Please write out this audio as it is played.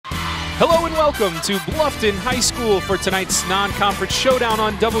Hello and welcome to Bluffton High School for tonight's non-conference showdown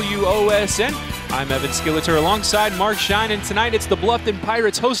on WOSN. I'm Evan Skilleter alongside Mark Shine, and tonight it's the Bluffton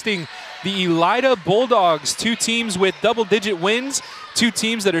Pirates hosting the Elida Bulldogs, two teams with double-digit wins, two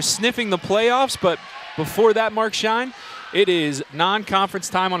teams that are sniffing the playoffs. But before that, Mark Shine, it is non-conference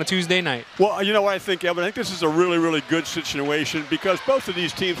time on a Tuesday night. Well, you know what I think, Evan? I think this is a really, really good situation because both of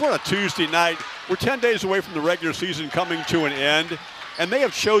these teams, we're on a Tuesday night. We're 10 days away from the regular season coming to an end, and they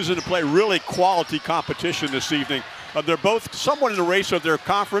have chosen to play really quality competition this evening. They're both somewhat in the race of their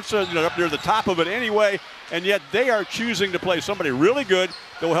conference, they're up near the top of it anyway, and yet they are choosing to play somebody really good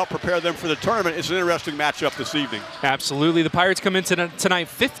that will help prepare them for the tournament. It's an interesting matchup this evening. Absolutely. The Pirates come in tonight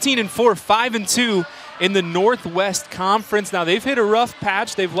 15-4, 5-2 in the Northwest Conference. Now, they've hit a rough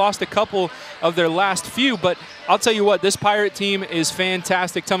patch. They've lost a couple of their last few, but I'll tell you what, this Pirate team is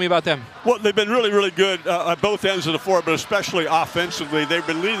fantastic. Tell me about them. Well, they've been really, really good at both ends of the floor, but especially offensively. They've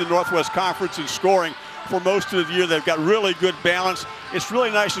been leading the Northwest Conference in scoring for most of the year. They've got really good balance. It's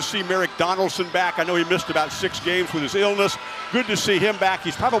really nice to see Merrick Donaldson back. I know he missed about 6 games with his illness. Good to see him back.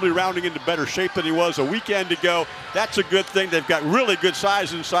 He's probably rounding into better shape than he was a weekend ago. That's a good thing. They've got really good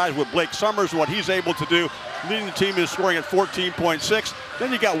size inside with Blake Summers, what he's able to do, leading the team in scoring at 14.6.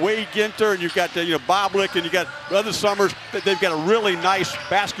 Then you got Wade Ginter, and you've got Boblik, and you got other Summers. They've got a really nice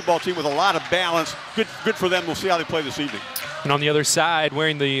basketball team with a lot of balance. Good for them. We'll see how they play this evening. And on the other side,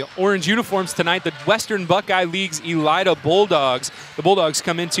 wearing the orange uniforms tonight, the Western Buckeye League's Elida Bulldogs. The Bulldogs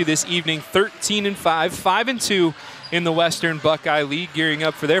come into this evening 13-5, 5-2 in the Western Buckeye League, gearing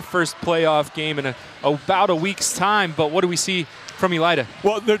up for their first playoff game in about a week's time. But what do we see from Elida?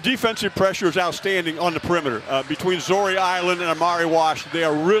 Well, their defensive pressure is outstanding on the perimeter. Between Zori Island and Amari Wash, they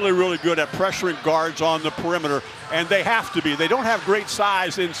are really, really good at pressuring guards on the perimeter, and they have to be. They don't have great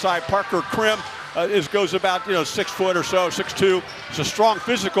size inside. Parker Krim goes about 6 foot or so, 6'2". He's a strong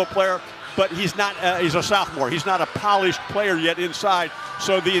physical player, but he's not. He's a sophomore. He's not a polished player yet inside.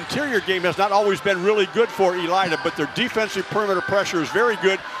 So the interior game has not always been really good for Elida, but their defensive perimeter pressure is very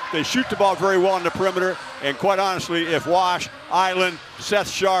good. They shoot the ball very well on the perimeter, and quite honestly, if Wash, Island, Seth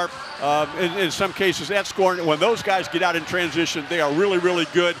Sharp, in some cases Ed Scorn, when those guys get out in transition, they are really, really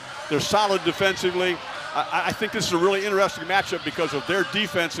good. They're solid defensively. I think this is a really interesting matchup because of their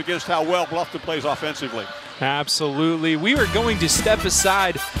defense against how well Bluffton plays offensively. Absolutely. We are going to step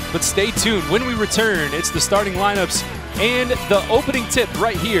aside, but stay tuned. When we return, it's the starting lineups and the opening tip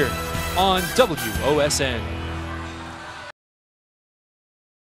right here on WOSN.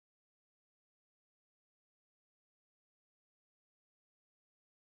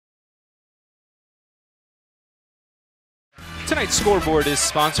 Tonight's scoreboard is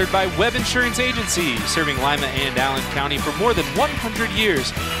sponsored by Webb Insurance Agency, serving Lima and Allen County for more than 100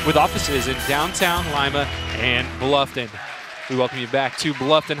 years with offices in downtown Lima and Bluffton. We welcome you back to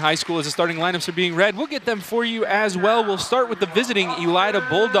Bluffton High School as the starting lineups are being read. We'll get them for you as well. We'll start with the visiting Elida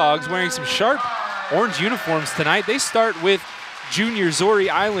Bulldogs wearing some sharp orange uniforms tonight. They start with junior Zori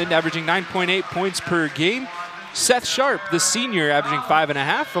Island averaging 9.8 points per game. Seth Sharp, the senior, averaging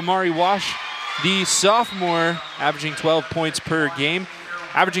 5.5. Amari Wash, the sophomore, averaging 12 points per game.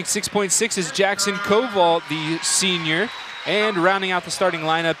 Averaging 6.6 is Jackson Koval, the senior. And rounding out the starting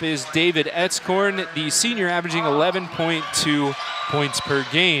lineup is David Etzkorn, the senior, averaging 11.2 points per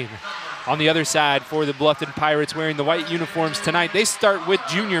game. On the other side, for the Bluffton Pirates wearing the white uniforms tonight, they start with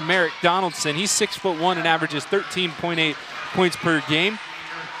junior Merrick Donaldson. He's 6'1" and averages 13.8 points per game.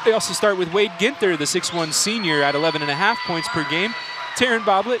 They also start with Wade Ginter, the 6'1" senior, at 11.5 points per game. Taryn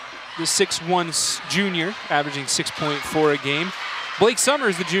Boblet, the 6'1" junior, averaging 6.4 a game. Blake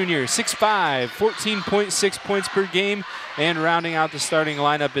Summers, the junior, 6'5", 14.6 points per game. And rounding out the starting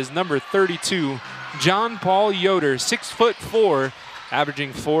lineup is number 32, John Paul Yoder, 6'4",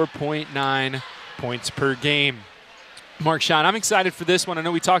 averaging 4.9 points per game. Mark Shine, I'm excited for this one. I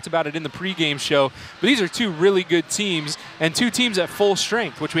know we talked about it in the pregame show, but these are two really good teams and two teams at full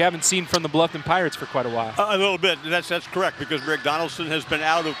strength, which we haven't seen from the Bluffton Pirates for quite a while. A little bit. That's correct, because Merrick Donaldson has been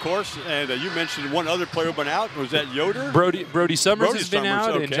out, of course, and you mentioned one other player who been out. Was that Yoder? Brody Summers has been out,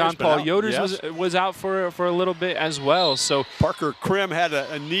 okay, and John Paul Yoder was out for a little bit as well. So Parker Krim had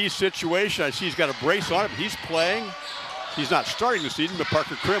a knee situation. I see he's got a brace on it. He's playing. He's not starting the season, but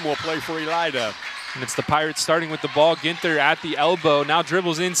Parker Krim will play for Elida. And it's the Pirates starting with the ball. Ginter at the elbow. Now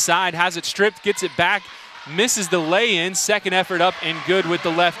dribbles inside, has it stripped, gets it back, misses the lay-in. Second effort up and good with the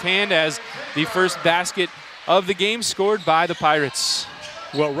left hand as the first basket of the game scored by the Pirates.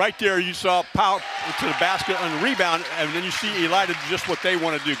 Well, right there you saw power to the basket on the rebound, and then you see Elida do just what they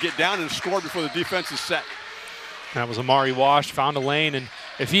want to do, get down and score before the defense is set. That was Amari Wash, found a lane, and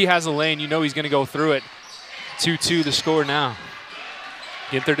if he has a lane, you know he's going to go through it. 2-2 the score now.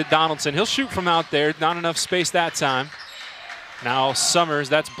 Ginther to Donaldson. He'll shoot from out there. Not enough space that time. Now Summers,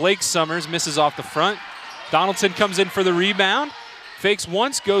 that's Blake Summers, misses off the front. Donaldson comes in for the rebound. Fakes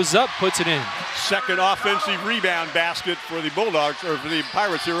once, goes up, puts it in. Second offensive rebound basket for the Bulldogs, or for the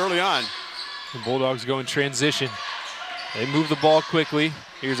Pirates here early on. The Bulldogs go in transition. They move the ball quickly.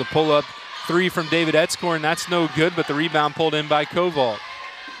 Here's a pull-up three from David Etzkorn. That's no good, but the rebound pulled in by Kovault.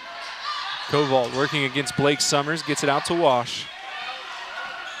 Kovault working against Blake Summers, gets it out to Wash.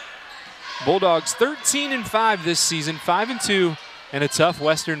 Bulldogs 13-5 this season, 5-2 in a tough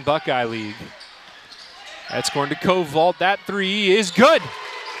Western Buckeye League. Etzkorn to Kovault. That three is good.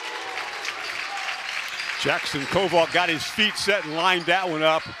 Jackson Kovault got his feet set and lined that one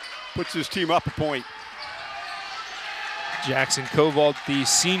up. Puts his team up a point. Jackson Kovault, the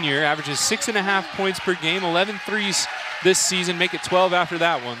senior, averages 6.5 points per game, 11 threes this season, make it 12 after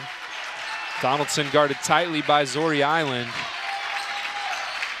that one. Donaldson guarded tightly by Zori Island.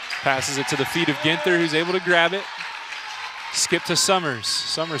 Passes it to the feet of Ginther, who's able to grab it. Skip to Summers.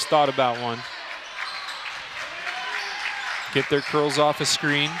 Summers thought about one. Ginther curls off a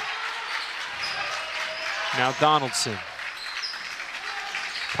screen. Now Donaldson.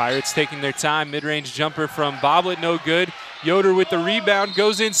 Pirates taking their time. Mid-range jumper from Boblet, no good. Yoder with the rebound,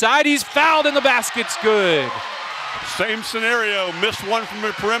 goes inside. He's fouled and the basket's good. Same scenario, missed one from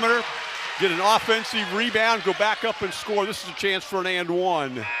the perimeter. Get an offensive rebound, go back up and score. This is a chance for an and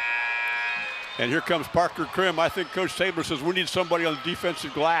one. And here comes Parker Krim. I think Coach Tabler says we need somebody on the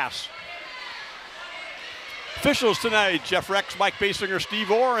defensive glass. Officials tonight, Jeff Rex, Mike Basinger,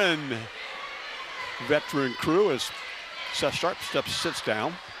 Steve Oren. Veteran crew as Seth Sharp sits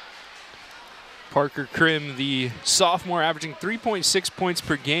down. Parker Krim, the sophomore, averaging 3.6 points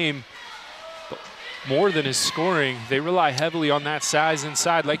per game, more than his scoring. They rely heavily on that size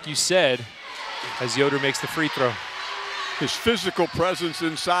inside, like you said, as Yoder makes the free throw. His physical presence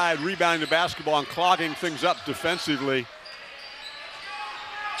inside, rebounding the basketball and clogging things up defensively.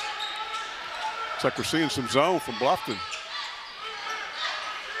 Looks like we're seeing some zone from Bluffton.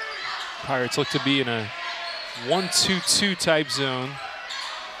 Pirates look to be in a 1-2-2 type zone.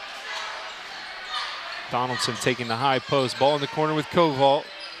 Donaldson taking the high post. Ball in the corner with Kovault.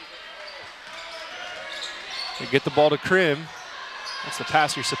 They get the ball to Krim. That's the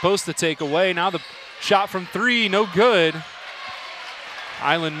pass you're supposed to take away. Now the shot from three, no good.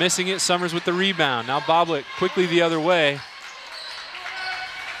 Island missing it. Summers with the rebound. Now Boblet quickly the other way.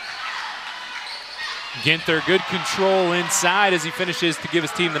 Ginther, good control inside as he finishes to give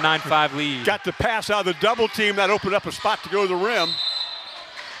his team the 9-5 lead. Got the pass out of the double team. That opened up a spot to go to the rim.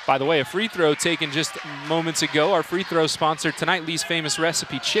 By the way, a free throw taken just moments ago. Our free throw sponsor tonight, Lee's Famous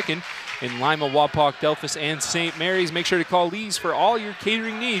Recipe Chicken in Lima, Wapak, Delphus, and St. Mary's. Make sure to call Lee's for all your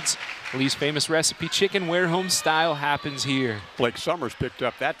catering needs. Lee's Famous Recipe Chicken, where home style happens here. Blake Summers picked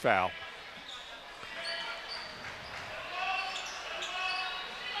up that foul.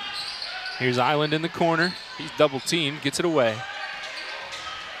 Here's Island in the corner. He's double teamed, gets it away.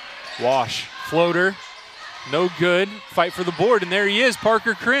 Wash, floater, no good. Fight for the board, and there he is.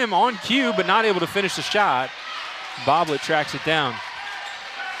 Parker Krim on cue, but not able to finish the shot. Boblet tracks it down.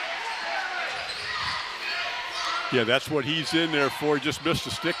 Yeah, that's what he's in there for. He just missed a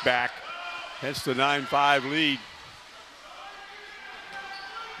stick back. Hence the 9-5 lead.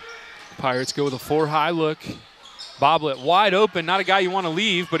 Pirates go with a 4-high look. Boblet wide open, not a guy you want to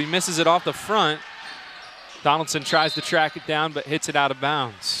leave, but he misses it off the front. Donaldson tries to track it down, but hits it out of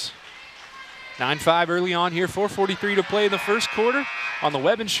bounds. 9-5 early on here, 4:43 to play in the first quarter on the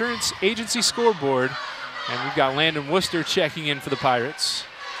Webb Insurance Agency scoreboard. And we've got Landon Worcester checking in for the Pirates.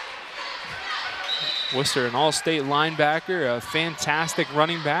 Worcester, an all-state linebacker, a fantastic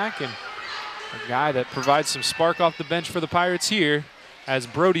running back, and a guy that provides some spark off the bench for the Pirates here as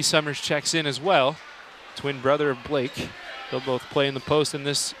Brody Summers checks in as well. Twin brother of Blake. They'll both play in the post in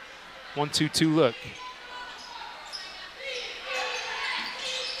this 1-2-2 look.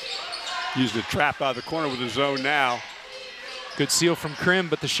 Using the trap out of the corner with the zone now. Good seal from Krim,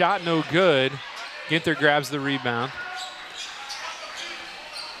 but the shot no good. Ginther grabs the rebound.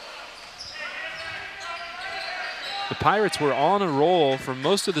 The Pirates were on a roll for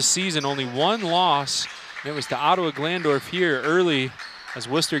most of the season, only one loss, and it was to Ottawa Glandorf here early as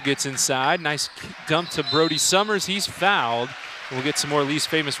Worcester gets inside. Nice dump to Brody Summers. He's fouled. And we'll get some more Lee's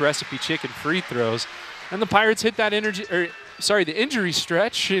Famous Recipe Chicken free throws. And the Pirates hit that the injury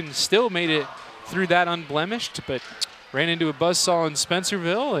stretch and still made it through that unblemished, but ran into a buzzsaw in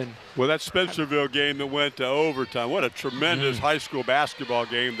Spencerville. And well, that Spencerville game that went to overtime, what a tremendous high school basketball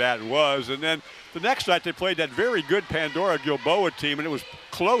game that was. And then the next night they played that very good Pandora Gilboa team, and it was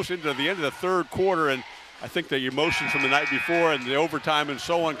close into the end of the third quarter, and I think the emotions from the night before and the overtime and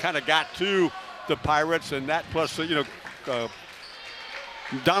so on kind of got to the Pirates, and that plus,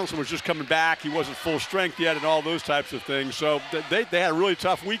 Donaldson was just coming back. He wasn't full strength yet and all those types of things. So they had a really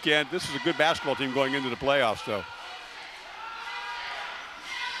tough weekend. This is a good basketball team going into the playoffs, though.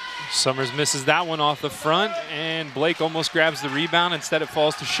 Summers misses that one off the front, and Blake almost grabs the rebound. Instead, it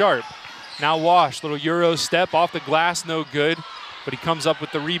falls to Sharp. Now Wash, little Euro step off the glass, no good, but he comes up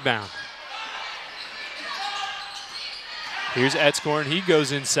with the rebound. Here's Etzkorn. He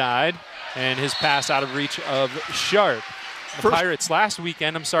goes inside, and his pass out of reach of Sharp. The Pirates last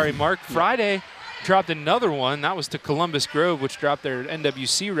weekend, Friday, dropped another one. That was to Columbus Grove, which dropped their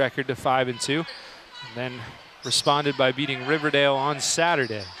NWC record to 5-2. And then responded by beating Riverdale on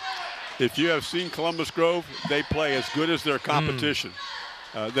Saturday. If you have seen Columbus Grove, they play as good as their competition.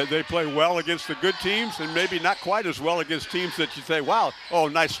 They play well against the good teams and maybe not quite as well against teams that you say, wow, oh,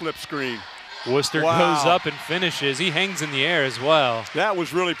 nice slip screen. Worcester goes up and finishes. He hangs in the air as well. That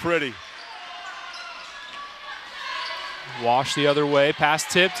was really pretty. Wash the other way,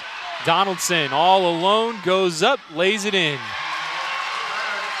 pass tipped. Donaldson all alone, goes up, lays it in.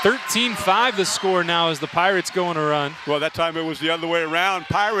 13-5 the score now as the Pirates go on a run. Well, that time it was the other way around.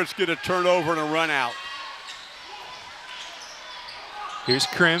 Pirates get a turnover and a run out. Here's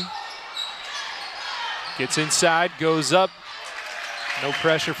Krim. Gets inside, goes up. No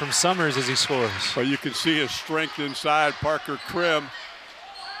pressure from Summers as he scores. Well, you can see his strength inside, Parker Krim.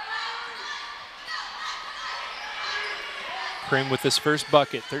 Krim with his first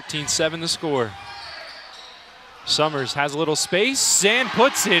bucket, 13-7 the score. Summers has a little space and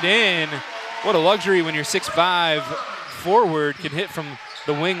puts it in. What a luxury when your 6'5" forward can hit from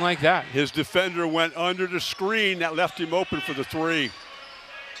the wing like that. His defender went under the screen. That left him open for the three.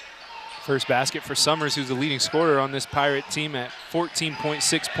 First basket for Summers, who's the leading scorer on this Pirate team at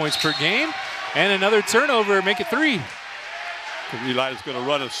 14.6 points per game. And another turnover, make it 3. Elida's going to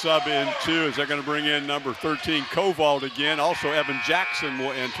run a sub in too, as they're going to bring in number 13, Koval again. Also, Evan Jackson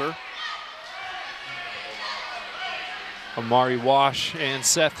will enter. Amari Wash and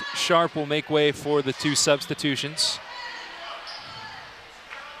Seth Sharp will make way for the 2 substitutions.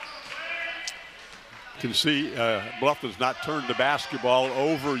 You can see Bluffton's not turned the basketball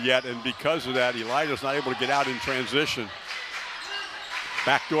over yet, and because of that, Elida's not able to get out in transition.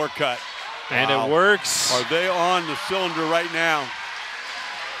 Backdoor cut. And it works. Are they on the cylinder right now?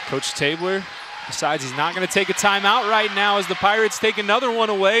 Coach Tabler decides he's not going to take a timeout right now as the Pirates take another one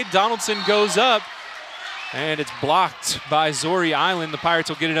away. Donaldson goes up, and it's blocked by Zori Island. The Pirates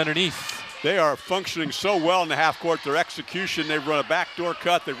will get it underneath. They are functioning so well in the half court. Their execution, they've run a backdoor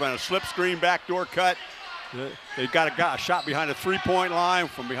cut. They've run a slip screen backdoor cut. They've got a shot behind a three-point line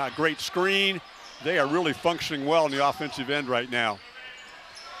from behind a great screen. They are really functioning well in the offensive end right now.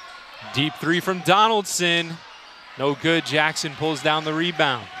 Deep 3 from Donaldson. No good. Jackson pulls down the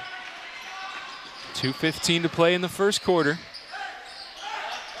rebound. 2:15 to play in the first quarter.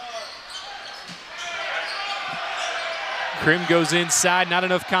 Krim goes inside, not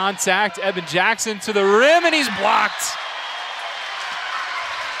enough contact. Evan Jackson to the rim, and he's blocked.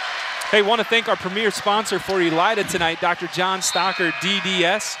 Hey, want to thank our premier sponsor for Elida tonight, Dr. John Stocker,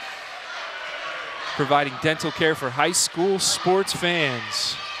 DDS, providing dental care for high school sports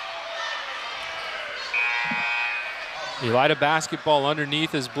fans. Elida basketball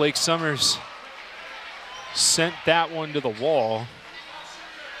underneath as Blake Summers sent that one to the wall.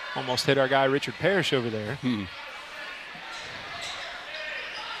 Almost hit our guy Richard Parrish over there.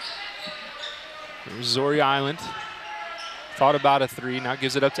 There's Zori Island. Thought about a 3, now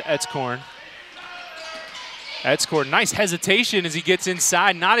gives it up to Etzkorn. Etzkorn, nice hesitation as he gets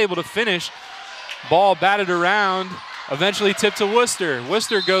inside, not able to finish. Ball batted around, eventually tipped to Worcester.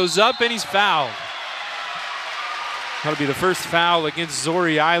 Worcester goes up and he's fouled. That'll be the first foul against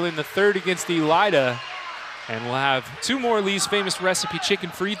Zori Island, the 3rd against Elida. And we'll have 2 more Lee's Famous Recipe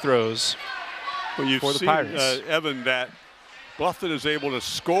chicken free throws for the Pirates. Evan, that Bluffton is able to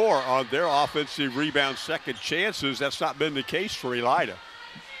score on their offensive rebound second chances. That's not been the case for Elida.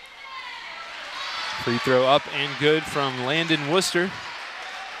 Free throw up and good from Landon Worcester.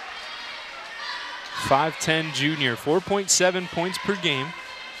 5'10" junior, 4.7 points per game.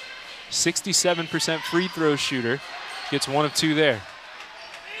 67% free throw shooter. Gets 1 of 2 there.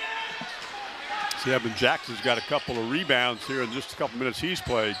 See, Evan Jackson's got a couple of rebounds here in just a couple minutes he's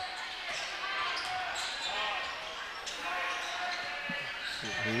played.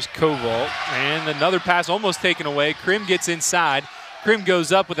 Here's Koval, and another pass almost taken away. Krim gets inside. Krim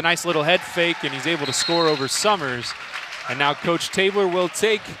goes up with a nice little head fake, and he's able to score over Summers. And now Coach Tabler will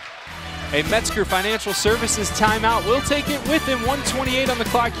take a Metzger Financial Services timeout. We'll take it with him. 1:28 on the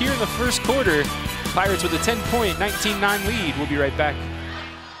clock here in the first quarter. Pirates with a 10-point 19-9 lead. We'll be right back.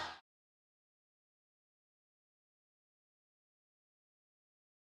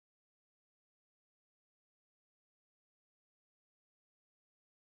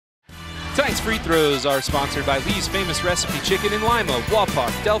 Tonight's free throws are sponsored by Lee's Famous Recipe Chicken in Lima,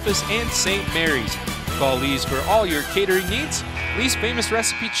 Wapak, Delphus, and St. Mary's. Call Lee's for all your catering needs. Lee's Famous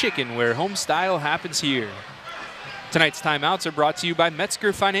Recipe Chicken, where home style happens here. Tonight's timeouts are brought to you by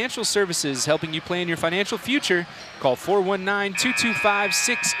Metzger Financial Services, helping you plan your financial future. Call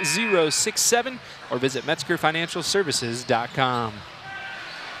 419-225-6067 or visit metzgerfinancialservices.com.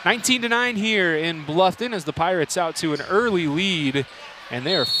 19-9 here in Bluffton as the Pirates out to an early lead. And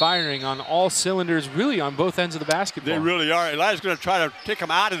they are firing on all cylinders, really on both ends of the basketball. They really are. Elida's going to try to take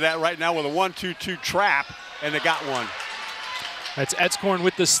them out of that right now with a 1-2-2 trap, and they got one. That's Etzkorn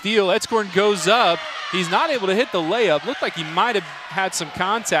with the steal. Etzkorn goes up. He's not able to hit the layup. Looked like he might have had some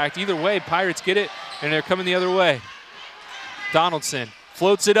contact. Either way, Pirates get it, and they're coming the other way. Donaldson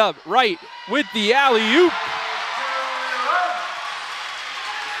floats it up right with the alley-oop.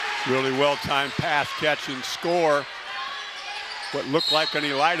 Really well-timed pass, catch, and score. What looked like an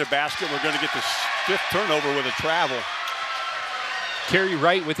Elida basket. We're going to get the 5th turnover with a travel. Kerry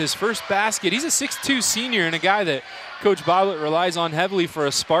Wright with his first basket. He's a 6'2 senior and a guy that Coach Bobbitt relies on heavily for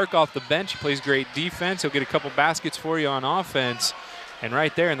a spark off the bench. He plays great defense. He'll get a couple baskets for you on offense. And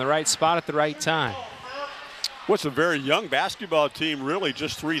right there in the right spot at the right time. What's a very young basketball team, really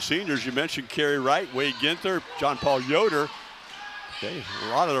just 3 seniors. You mentioned Kerry Wright, Wade Ginther, John Paul Yoder. Okay, a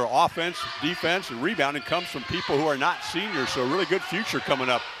lot of their offense, defense, and rebounding comes from people who are not seniors, so a really good future coming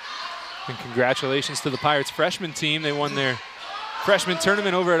up. And congratulations to the Pirates freshman team. They won their freshman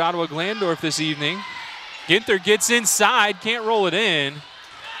tournament over at Ottawa Glandorf this evening. Ginther gets inside, can't roll it in.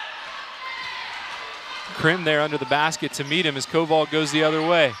 Krim there under the basket to meet him as Koval goes the other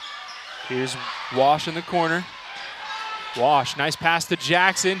way. Here's Wash in the corner. Wash, nice pass to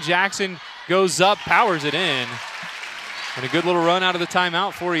Jackson. Jackson goes up, powers it in. And a good little run out of the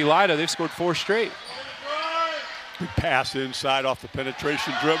timeout for Elida. They've scored 4 straight. Good pass inside off the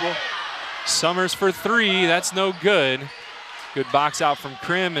penetration dribble. Summers for 3, that's no good. Good box out from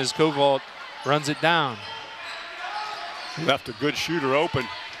Krim as Koval runs it down. Left a good shooter open.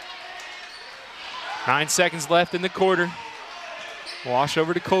 9 seconds left in the quarter. Wash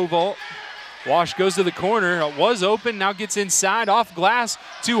over to Koval. Wash goes to the corner, it was open, now gets inside, off glass,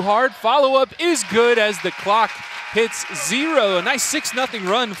 too hard. Follow-up is good as the clock hits 0. A nice 6-0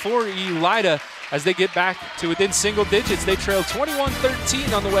 run for Elida as they get back to within single digits. They trail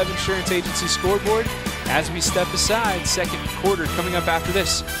 21-13 on the Webb Insurance Agency scoreboard as we step aside. Second quarter coming up after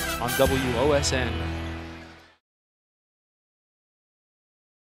this on WOSN.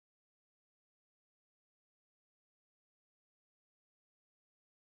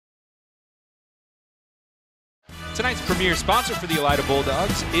 Tonight's premier sponsor for the Elida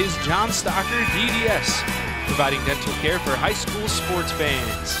Bulldogs is John Stocker DDS, providing dental care for high school sports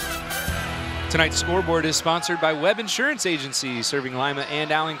fans. Tonight's scoreboard is sponsored by Webb Insurance Agency, serving Lima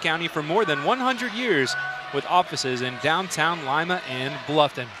and Allen County for more than 100 years with offices in downtown Lima and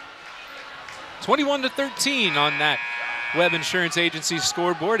Bluffton. 21-13 on that Webb Insurance Agency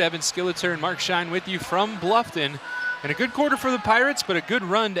scoreboard. Evan Skilleter and Mark Shine with you from Bluffton. And a good quarter for the Pirates, but a good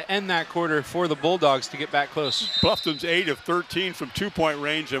run to end that quarter for the Bulldogs to get back close. Bluffton's 8 of 13 from 2-point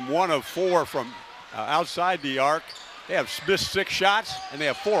range and 1 of 4 from outside the arc. They have missed 6 shots, and they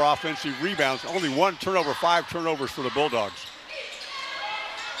have 4 offensive rebounds. Only 1 turnover, 5 turnovers for the Bulldogs.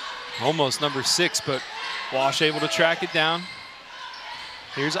 Almost number 6, but Wash able to track it down.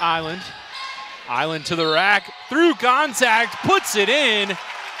 Here's Island. Island to the rack, through contact, puts it in.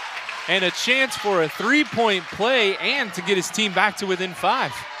 And a chance for a 3-point play and to get his team back to within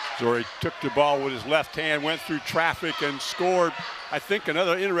 5. Zori took the ball with his left hand, went through traffic and scored. I think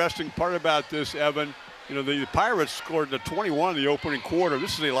another interesting part about this, Evan, you know, the Pirates scored the 21 in the opening quarter.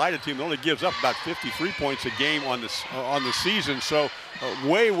 This is the Elida team that only gives up about 53 points a game on the season. So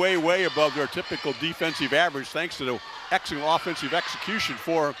way, way, way above their typical defensive average thanks to the excellent offensive execution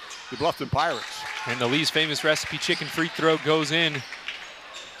for the Bluffton Pirates. And the Lee's Famous Recipe chicken free throw goes in.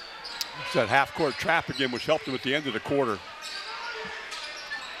 It's that half-court trap again, which helped him at the end of the quarter.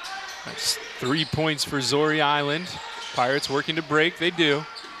 That's 3 points for Zori Island. Pirates working to break, they do.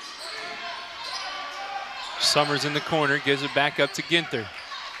 Summers in the corner, gives it back up to Ginther.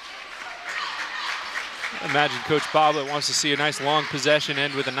 Imagine Coach Bobbitt wants to see a nice long possession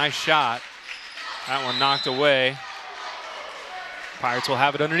end with a nice shot. That one knocked away. Pirates will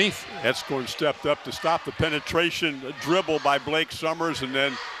have it underneath. Etzkorn stepped up to stop the penetration dribble by Blake Summers and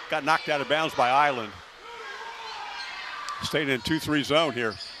then got knocked out of bounds by Island. Staying in 2-3 zone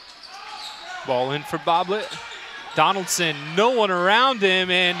here. Ball in for Boblet. Donaldson, no one around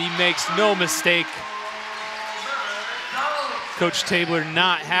him, and he makes no mistake. Coach Tabler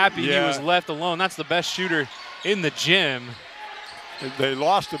not happy. He was left alone. That's the best shooter in the gym. They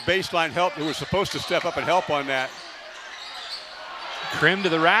lost the baseline help. Who was supposed to step up and help on that. Krim to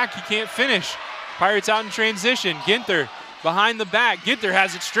the rack. He can't finish. Pirates out in transition. Ginther behind the back. Ginther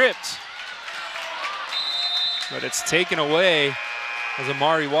has it stripped. But it's taken away as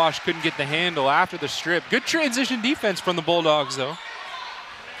Amari Wash couldn't get the handle after the strip. Good transition defense from the Bulldogs, though.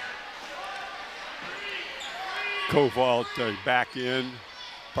 Koval back in.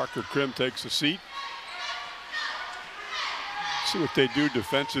 Parker Krim takes a seat. See what they do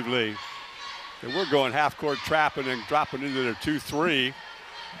defensively. They were going half-court trapping and dropping into their 2-3.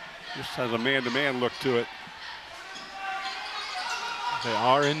 Just has a man-to-man look to it. They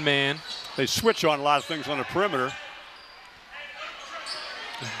are in man. They switch on a lot of things on the perimeter.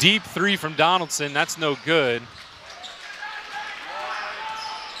 Deep three from Donaldson. That's no good.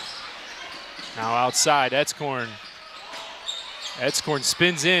 Now outside, Etzkorn. Etzkorn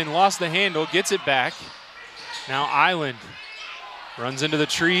spins in, lost the handle, gets it back. Now Island runs into the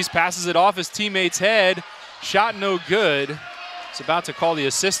trees, passes it off his teammate's head. Shot no good. He's about to call the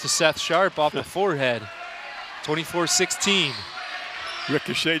assist to Seth Sharp off the forehead. 24-16.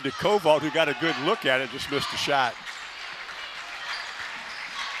 Ricocheted to Koval, who got a good look at it, just missed a shot.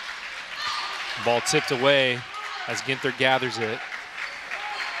 Ball tipped away as Ginther gathers it.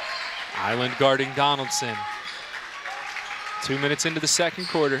 Island guarding Donaldson. 2 minutes into the second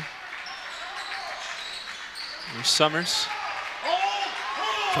quarter. Here's Summers.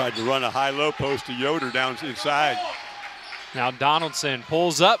 Tried to run a high-low post to Yoder down inside. Now Donaldson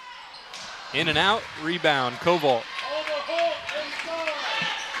pulls up, in and out, rebound, Koval.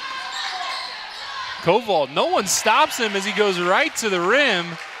 Koval, no one stops him as he goes right to the rim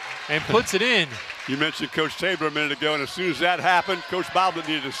and puts it in. You mentioned Coach Tabler a minute ago, and as soon as that happened, Coach Boblet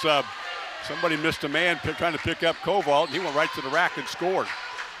needed a sub. Somebody missed a man trying to pick up Koval, and he went right to the rack and scored.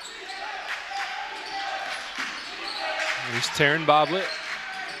 Here's Taryn Boblet.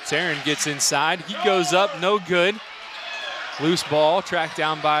 Taryn gets inside. He goes up, no good. Loose ball, tracked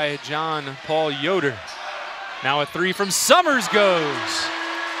down by John Paul Yoder. Now a three from Summers goes.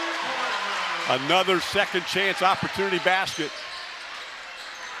 Another second chance opportunity basket.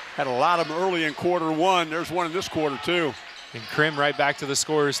 Had a lot of them early in quarter one. There's one in this quarter too. And Krim right back to the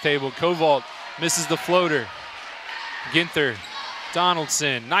scorer's table. Koval misses the floater. Ginther,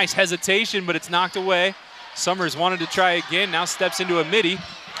 Donaldson, nice hesitation, but it's knocked away. Summers wanted to try again, now steps into a midi,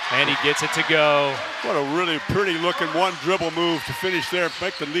 and he gets it to go. What a really pretty looking one dribble move to finish there,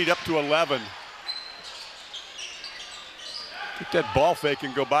 make the lead up to 11. Get that ball fake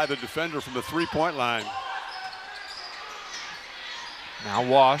and go by the defender from the three-point line. Now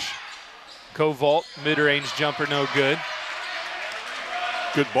Wash, Koval, mid-range jumper, no good.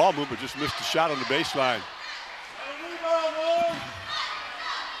 Good ball move, but just missed a shot on the baseline.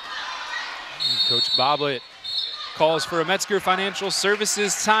 Coach Boblet calls for a Metzger Financial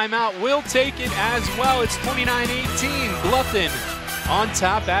Services timeout. We'll take it as well. It's 29-18, Bluffton on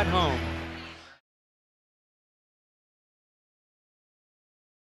top at home.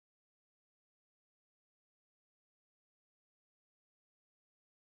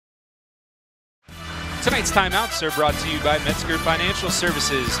 Tonight's timeouts are brought to you by Metzger Financial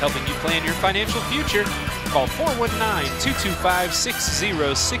Services, helping you plan your financial future. Call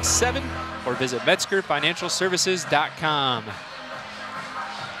 419-225-6067 or visit MetzgerFinancialServices.com.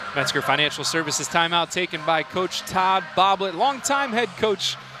 Metzger Financial Services timeout taken by Coach Todd Boblet, longtime head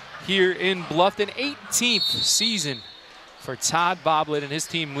coach here in Bluffton. 18th season for Todd Boblet, and his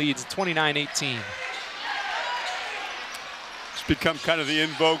team leads 29-18. It's become kind of the in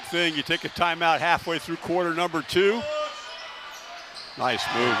vogue thing. You take a timeout halfway through quarter number two. Nice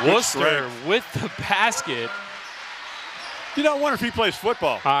move. Worcester with the basket. You know, I wonder if he plays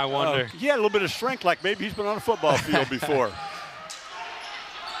football. I wonder. He had a little bit of strength, like maybe he's been on a football field before.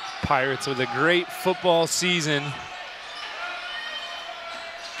 Pirates with a great football season.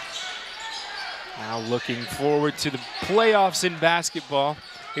 Now looking forward to the playoffs in basketball.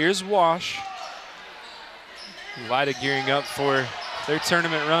 Here's Wash. Elida gearing up for their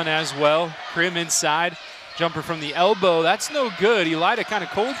tournament run as well. Krim inside, jumper from the elbow. That's no good. Elida kind of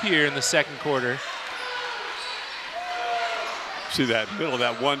cold here in the second quarter. See that middle of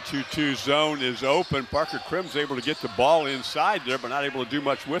that 1-2-2 zone is open. Parker Krim's able to get the ball inside there, but not able to do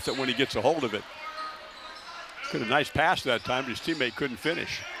much with it when he gets a hold of it. Good, a nice pass that time, but his teammate couldn't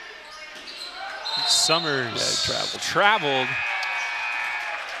finish. Summers traveled.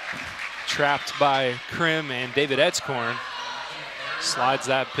 Trapped by Krim and David Etzkorn. Slides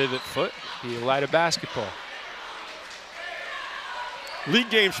that pivot foot. be Elida basketball. League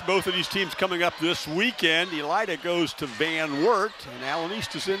games for both of these teams coming up this weekend. Elida goes to Van Wert, and Allen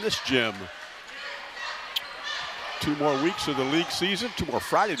East is in this gym. 2 more weeks of the league season, 2 more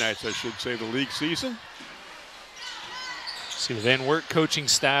Friday nights, I should say, the league season. See the Van Wert coaching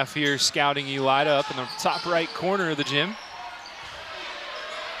staff here scouting Elida up in the top right corner of the gym.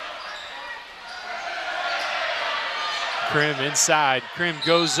 Krim inside. Krim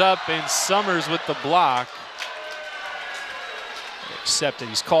goes up, and Summers with the block. Accepted.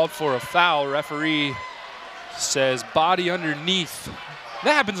 He's called for a foul. Referee says body underneath.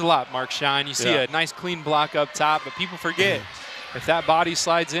 That happens a lot, Mark Shine. You see a nice clean block up top, but people forget. If that body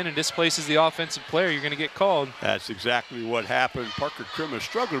slides in and displaces the offensive player, you're going to get called. That's exactly what happened. Parker Krim has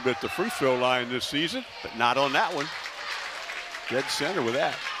struggled a bit at the free throw line this season, but not on that one. Dead center with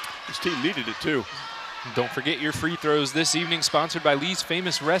that. His team needed it too. Don't forget your free throws this evening, sponsored by Lee's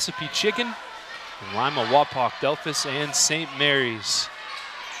Famous Recipe Chicken in Lima, Wapak, Delphus, and St. Mary's.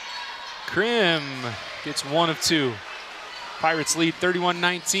 Krim gets 1 of 2. Pirates lead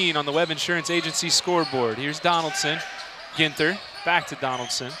 31-19 on the Webb Insurance Agency scoreboard. Here's Donaldson. Ginther back to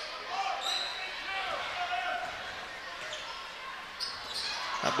Donaldson.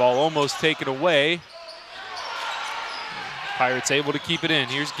 That ball almost taken away. Pirates able to keep it in.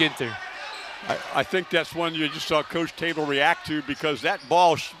 Here's Ginther. I think that's one you just saw Coach Taylor react to, because that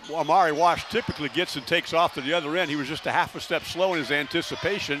ball Amari Wash typically gets and takes off to the other end. He was just a half a step slow in his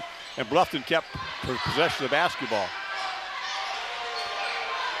anticipation, and Bluffton kept possession of the basketball.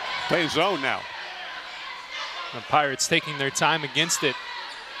 Playing zone now. The Pirates taking their time against it.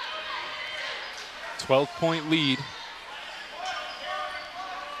 12-point lead.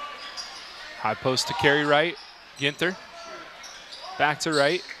 High post to carry right. Ginther. Back to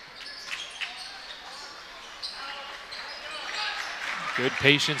right. Good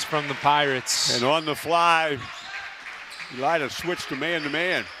patience from the Pirates. And on the fly, Elida switched to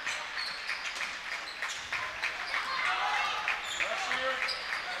man-to-man.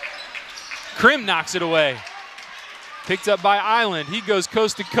 Krim knocks it away. Picked up by Island. He goes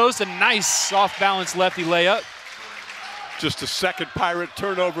coast to coast. A nice off-balance lefty layup. Just a second Pirate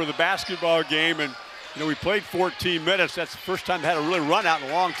turnover of the basketball game. And, you know, we played 14 minutes. That's the first time they had a really run out in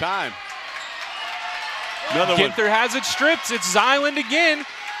a long time. Another one. Ginther has it stripped. It's Island again.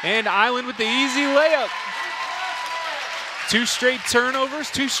 And Island with the easy layup. 2 straight turnovers,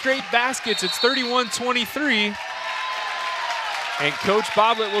 2 straight baskets. It's 31-23. And Coach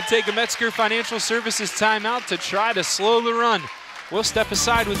Boblet will take a Metzger Financial Services timeout to try to slow the run. We'll step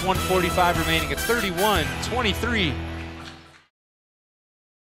aside with 1:45 remaining. It's 31-23.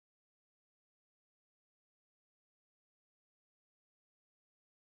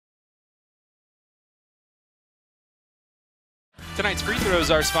 Tonight's free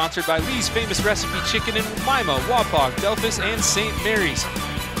throws are sponsored by Lee's Famous Recipe Chicken in Lima, Wapak, Delphus, and St. Mary's.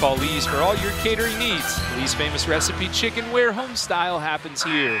 Call Lee's for all your catering needs. Lee's Famous Recipe Chicken, where home style happens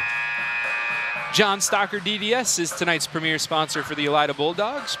here. John Stocker DDS is tonight's premier sponsor for the Elida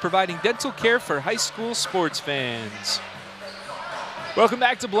Bulldogs, providing dental care for high school sports fans. Welcome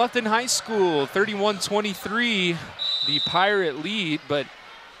back to Bluffton High School. 31-23, the Pirate lead, but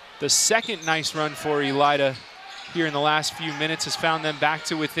the second nice run for Elida here in the last few minutes has found them back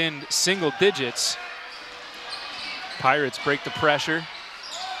to within single digits. Pirates break the pressure.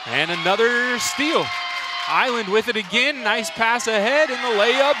 And another steal. Island with it again. Nice pass ahead, and the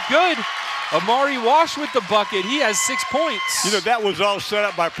layup good. Amari Wash with the bucket. He has 6 points. You know, that was all set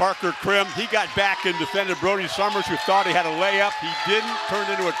up by Parker Krim. He got back and defended Brody Summers, who thought he had a layup. He didn't.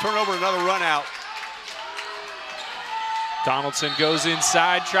 Turned into a turnover, another run out. Donaldson goes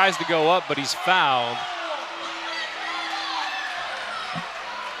inside, tries to go up, but he's fouled.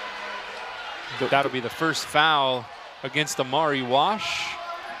 That'll be the first foul against Amari Wash.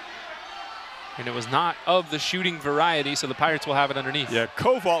 And it was not of the shooting variety, so the Pirates will have it underneath. Yeah,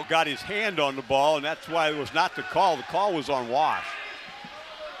 Kovac got his hand on the ball, and that's why it was not the call. The call was on Wash.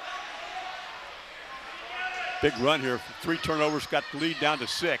 Big run here. 3 turnovers, got the lead down to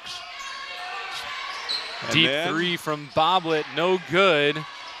 6. And deep three from Boblet, no good.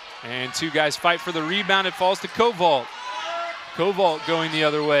 And 2 guys fight for the rebound. It falls to Kovac. Kovac going the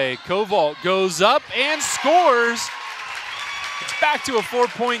other way. Kovac goes up and scores. It's back to a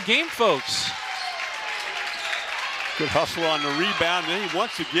 4-point game, folks. Good hustle on the rebound. Then he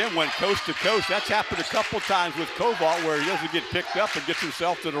once again went coast to coast. That's happened a couple times with Kovac, where he doesn't get picked up and gets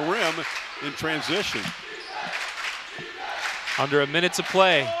himself to the rim in transition. Under a minute to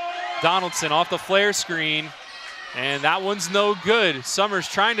play. Donaldson off the flare screen. And that one's no good. Summers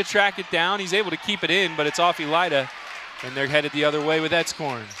trying to track it down. He's able to keep it in, but it's off Elida. And they're headed the other way with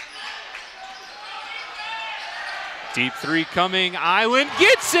Edscorn. Deep three coming. Island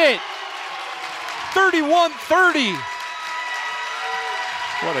gets it. 31-30.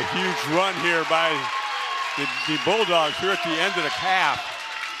 What a huge run here by the Bulldogs here at the end of the half.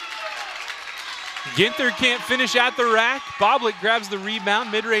 Ginther can't finish at the rack. Boblik grabs the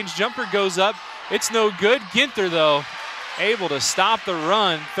rebound. Mid-range jumper goes up. It's no good. Ginther, though, able to stop the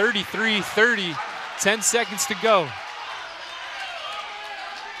run. 33-30. 10 seconds to go.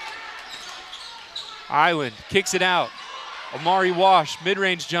 Island kicks it out. Amari Wash,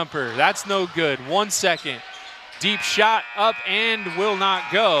 mid-range jumper. That's no good. 1 second. Deep shot up and will not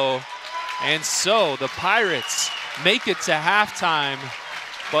go. And so the Pirates make it to halftime.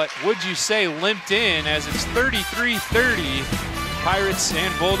 But would you say limped in as it's 33-30. Pirates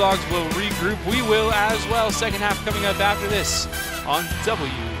and Bulldogs will regroup. We will as well. Second half coming up after this on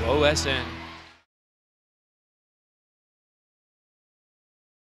WOSN.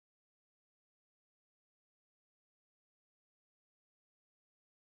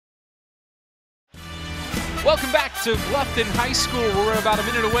 Welcome back to Bluffton High School. We're about a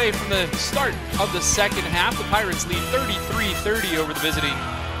minute away from the start of the second half. The Pirates lead 33-30 over the visiting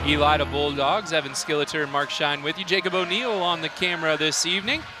Elida Bulldogs. Evan Skilleter and Mark Shine with you. Jacob O'Neill on the camera this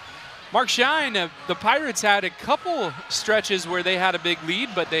evening. Mark Shine, the Pirates had a couple stretches where they had a big lead,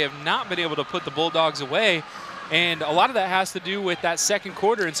 but they have not been able to put the Bulldogs away. And a lot of that has to do with that second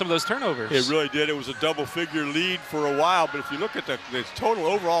quarter and some of those turnovers. It really did. It was a double-figure lead for a while, but if you look at the total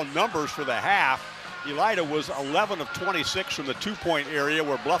overall numbers for the half, Elida was 11 of 26 from the two-point area,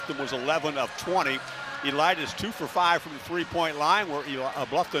 where Bluffton was 11 of 20. Elida is 2 for 5 from the three-point line, where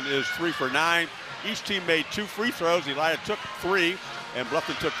Bluffton is 3 for 9. Each team made 2 free throws. Elida took 3, and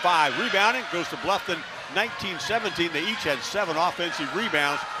Bluffton took 5. Rebounding goes to Bluffton, 19-17. They each had 7 offensive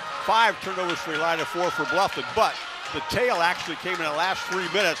rebounds, 5 turnovers for Elida, 4 for Bluffton. But the tail actually came in the last 3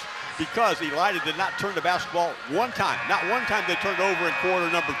 minutes because Elida did not turn the basketball one time. Not one time they turned over in quarter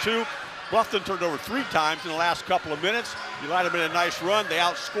number 2. Bluffton turned over 3 times in the last couple of minutes. Elida made a nice run. They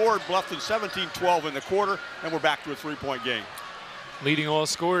outscored Bluffton 17-12 in the quarter, and we're back to a 3-point game. Leading all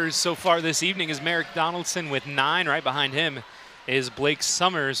scorers so far this evening is Merrick Donaldson with 9. Right behind him is Blake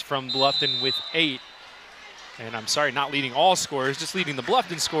Summers from Bluffton with 8. And I'm sorry, not leading all scorers, just leading the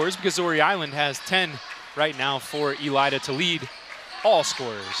Bluffton scorers, because Zori Island has 10 right now for Elida to lead all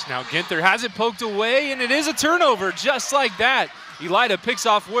scorers. Now Ginther has it poked away, and it is a turnover just like that. Elida picks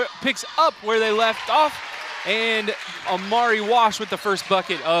up where they left off, and Amari Wash with the first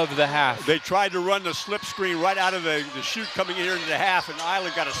bucket of the half. They tried to run the slip screen right out of the chute coming in here into the half, and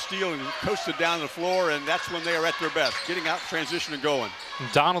Island got a steal and coasted down the floor, and that's when they are at their best, getting out, transition, and going.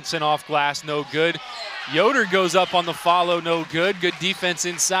 Donaldson off glass, no good. Yoder goes up on the follow, no good. Good defense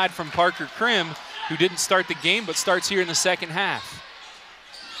inside from Parker Krim, who didn't start the game but starts here in the second half.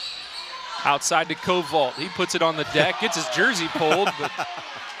 Outside to Kovault. He puts it on the deck, gets his jersey pulled, but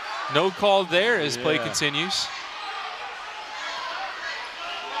no call there as play continues.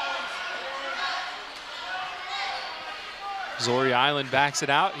 Zori Island backs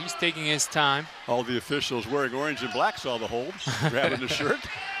it out. He's taking his time. All the officials wearing orange and black saw the hold, grabbing the shirt.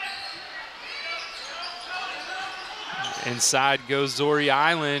 Inside goes Zori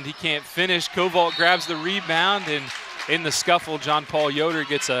Island. He can't finish. Kovault grabs the rebound, and in the scuffle, John Paul Yoder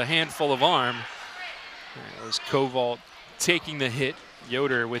gets a handful of arm. It was Kovault taking the hit.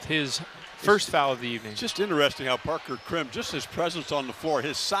 Yoder with his first foul of the evening. Just interesting how Parker Krim, just his presence on the floor,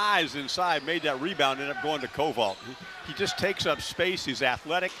 his size inside made that rebound end up going to Kovault. He just takes up space. He's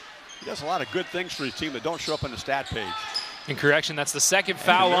athletic. He does a lot of good things for his team that don't show up on the stat page. In correction, that's the second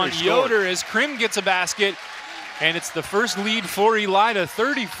foul on Yoder as Krim gets a basket, and it's the first lead for Elida,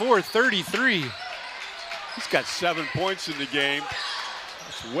 34-33. He's got 7 points in the game.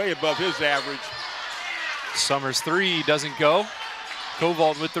 That's way above his average. Summers 3 doesn't go.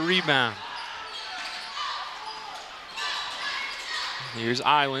 Kovault with the rebound. Here's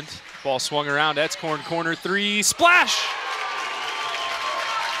Island. Ball swung around. Etzkorn corner 3. Splash!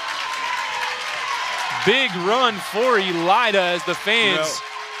 Big run for Elida as the fans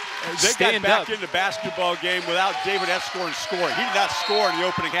they got back in the basketball game without David Etzkorn scoring. He did not score in the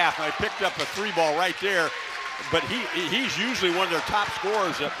opening half. And I picked up a 3-ball right there. But he's usually one of their top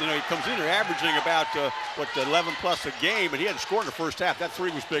scorers. He comes in there averaging about 11 plus a game, and he hadn't scored in the first half. That 3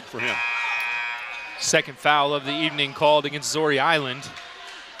 was big for him. Second foul of the evening called against Zori Island.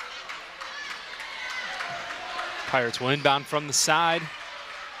 Pirates will inbound from the side.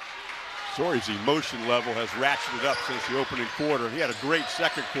 Zori's emotion level has ratcheted up since the opening quarter. He had a great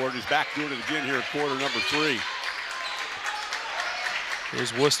second quarter. He's back doing it again here in quarter number 3.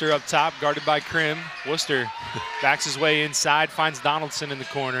 Here's Worcester up top, guarded by Krim. Worcester backs his way inside, finds Donaldson in the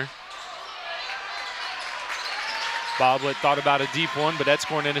corner. Boblet thought about a deep one, but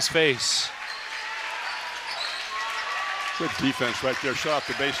Edscorn in his face. Good defense right there. Shut off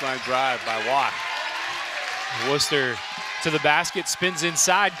the baseline drive by Watt. Worcester to the basket, spins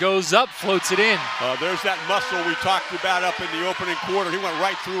inside, goes up, floats it in. There's that muscle we talked about up in the opening quarter. He went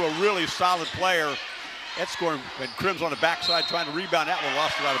right through a really solid player. Edscorn and Krim's on the backside trying to rebound that one,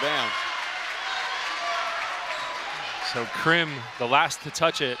 lost it out of bounds. So Krim, the last to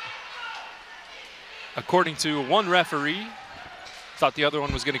touch it. According to one referee, thought the other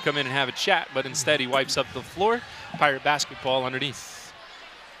one was going to come in and have a chat, but instead he wipes up the floor. Pirate basketball underneath.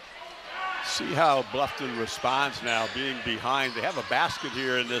 See how Bluffton responds now, being behind. They have a basket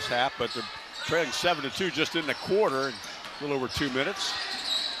here in this half, but they're trailing 7-2 just in the quarter, in a little over 2 minutes.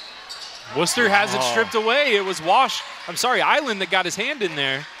 Worcester has it stripped away. It was Island that got his hand in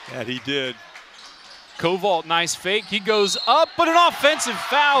there. Yeah, he did. Kovault, nice fake. He goes up, but an offensive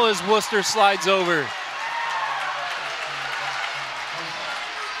foul as Worcester slides over.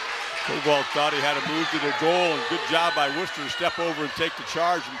 Kovault thought he had to move to the goal, and good job by Worcester to step over and take the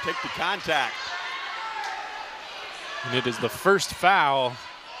charge and take the contact. And it is the first foul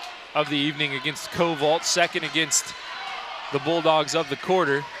of the evening against Kovault, second against the Bulldogs of the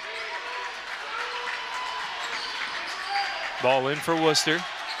quarter. Ball in for Worcester.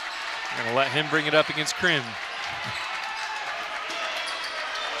 Gonna let him bring it up against Krim.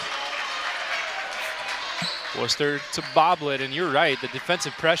 Worcester to Boblet, and you're right, the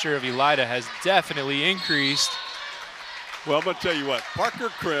defensive pressure of Elida has definitely increased. Well, I'm gonna tell you what, Parker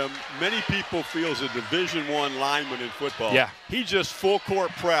Krim, many people feel is a Division I lineman in football. Yeah. He just full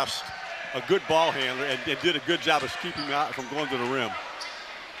court pressed a good ball handler and did a good job of keeping him out from going to the rim.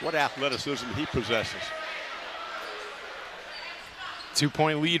 What athleticism he possesses.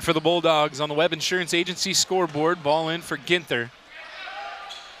 2-point lead for the Bulldogs on the Webb Insurance Agency scoreboard. Ball in for Ginther.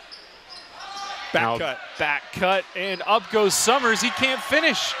 Back cut, and up goes Summers. He can't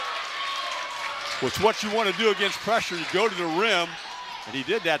finish. Which what you want to do against pressure, you go to the rim, and he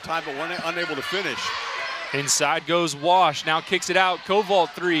did that time, but unable to finish. Inside goes Wash, now kicks it out.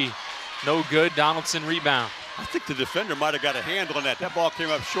 Kovault three, no good. Donaldson rebound. I think the defender might have got a handle on that. That ball came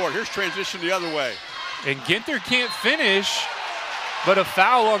up short. Here's transition the other way. And Ginther can't finish, but a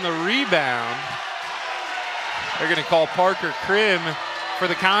foul on the rebound. They're going to call Parker Krim for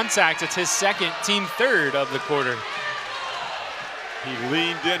the contact. It's his second, team third of the quarter. He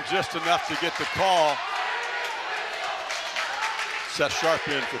leaned in just enough to get the call. Seth Sharp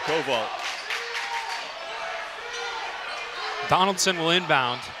in for Kovault. Donaldson will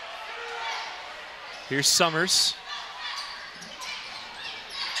inbound. Here's Summers.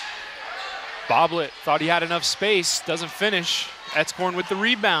 Boblet thought he had enough space, doesn't finish. Edscorn with the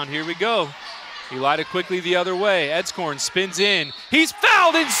rebound, here we go. Elida quickly the other way. Edscorn spins in. He's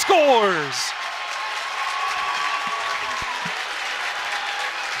fouled and scores!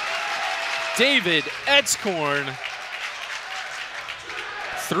 David Edscorn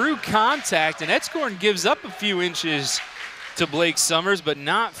through contact, and Edscorn gives up a few inches to Blake Summers, but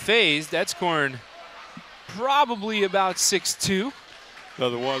not phased. Edscorn probably about 6'2".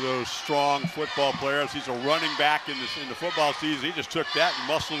 Another one of those strong football players. He's a running back in the football season. He just took that and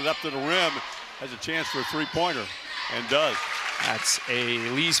muscled it up to the rim. Has a chance for a three-pointer, and does. That's a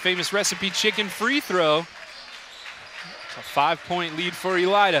Lee's Famous Recipe chicken free throw. It's a 5-point lead for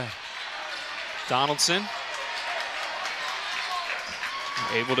Elida. Donaldson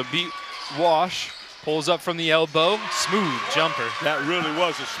able to beat Wash. Pulls up from the elbow, smooth jumper. That really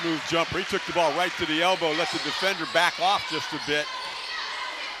was a smooth jumper. He took the ball right to the elbow, let the defender back off just a bit.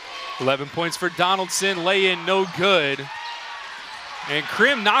 11 points for Donaldson, lay in no good. And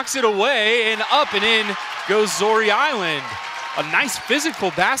Krim knocks it away, and up and in goes Zori Island. A nice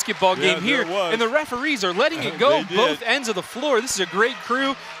physical basketball game here, and the referees are letting it go both ends of the floor. This is a great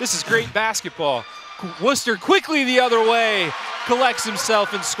crew. This is great basketball. Worcester quickly the other way, collects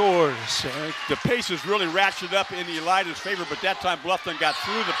himself and scores. The pace is really ratcheted up in Elida's favor, but that time Bluffton got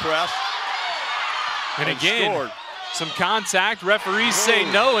through the press and again, scored. Some contact. Referees say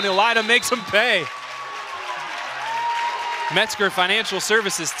no, and Elida makes them pay. Metzger Financial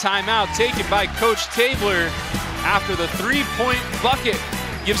Services timeout taken by Coach Tabler after the three-point bucket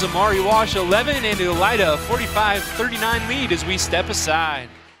gives Amari Wash 11 and Elida a 45-39 lead as we step aside.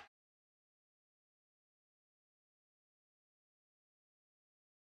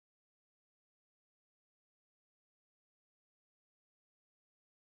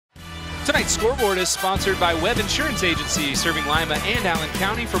 Tonight's scoreboard is sponsored by Webb Insurance Agency, serving Lima and Allen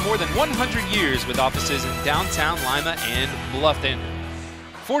County for more than 100 years with offices in downtown Lima and Bluffton.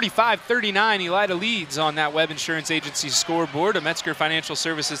 45-39, Elida leads on that Webb Insurance Agency scoreboard. A Metzger Financial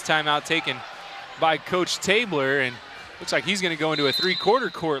Services timeout taken by Coach Tabler, and Looks like he's going to go into a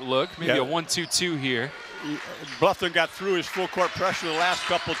three-quarter court look, maybe a 1-2-2 here. Bluffton got through his full court pressure the last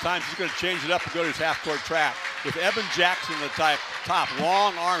couple of times. He's going to change it up and go to his half court trap. With Evan Jackson at the top,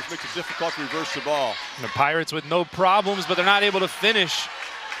 long arms makes it difficult to reverse the ball. The Pirates with no problems, but they're not able to finish.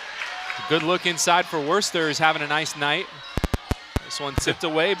 A good look inside for Worcester is having a nice night. This one tipped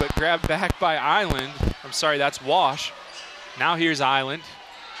away, but grabbed back by Island. I'm sorry, that's Wash. Now here's Island.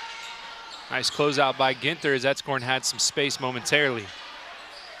 Nice closeout by Ginter as Etzkorn had some space momentarily.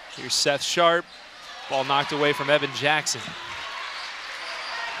 Here's Seth Sharp. Ball knocked away from Evan Jackson.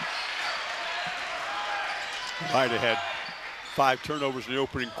 Elida had 5 turnovers in the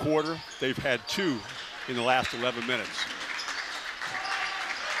opening quarter. They've had 2 in the last 11 minutes.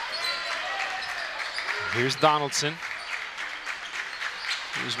 Here's Donaldson.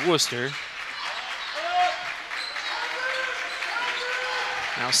 Here's Worcester.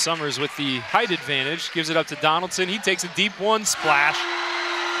 Now Summers with the height advantage, gives it up to Donaldson. He takes a deep one, splash.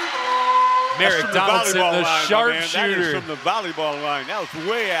 Merrick Donaldson, the sharpshooter. That is from the volleyball line. That was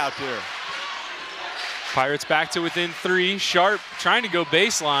way out there. Pirates back to within 3. Sharp trying to go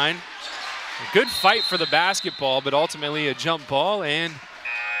baseline. A good fight for the basketball, but ultimately a jump ball, and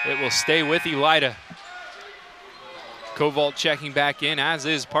it will stay with Elida. Kovault checking back in, as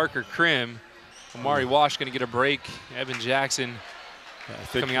is Parker Krim. Amari Wash going to get a break. Evan Jackson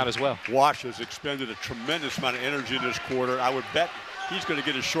coming out as well. Wash has expended a tremendous amount of energy in this quarter. I would bet he's going to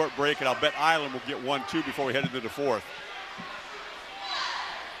get a short break, and I'll bet Island will get 1-2 before we head into the 4th.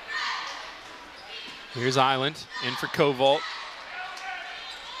 Here's Island in for Kovault.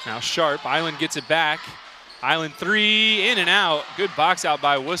 Now Sharp. Island gets it back. Island 3, in and out. Good box out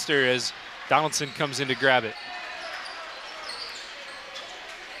by Worcester as Donaldson comes in to grab it.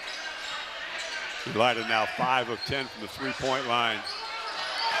 Elida now 5 of 10 from the 3-point line.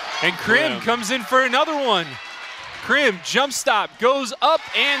 And Krim comes in for another one. Krim, jump stop, goes up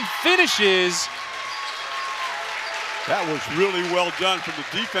and finishes. That was really well done from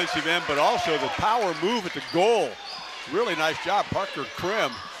the defensive end, but also the power move at the goal. Really nice job, Parker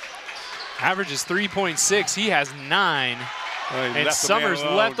Krim. Averages 3.6, he has 9. And Summers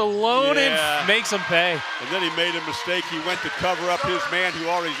left alone and makes him pay. And then he made a mistake. He went to cover up his man who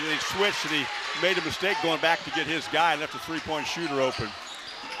already switched, and he made a mistake going back to get his guy and left a 3-point shooter open.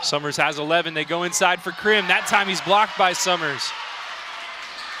 Summers has 11. They go inside for Krim. That time he's blocked by Summers.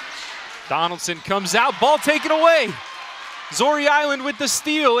 Donaldson comes out, ball taken away. Zori Island with the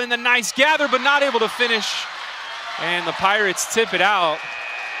steal and the nice gather, but not able to finish. And the Pirates tip it out.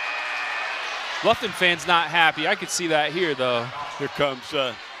 Bluffton fans not happy. I could see that here, though. Here comes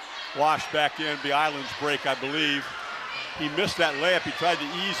Wash back in, the Island's break, I believe. He missed that layup. He tried to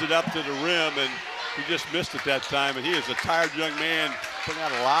ease it up to the rim, and he just missed it that time. And he is a tired young man, putting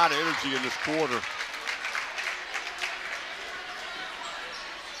out a lot of energy in this quarter.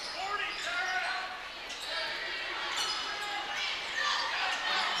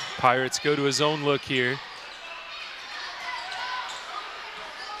 Pirates go to his own look here.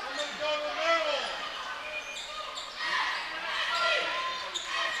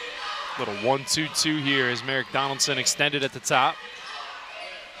 Little 1-2-2 here as Merrick Donaldson extended at the top.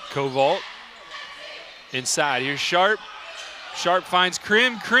 Kovault inside. Here's Sharp. Sharp finds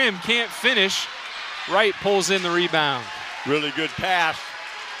Krim. Krim can't finish. Wright pulls in the rebound. Really good pass.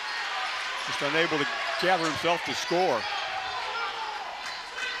 Just unable to gather himself to score.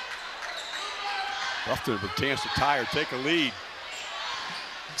 Bluffton with a chance to tie or take a lead.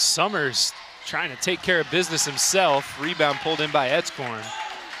 Summers trying to take care of business himself. Rebound pulled in by Etzkorn.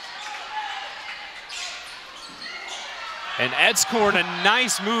 And Etzkorn, a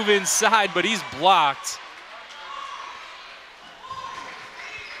nice move inside, but he's blocked.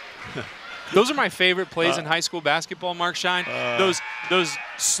 Those are my favorite plays in high school basketball, Mark Shine. Those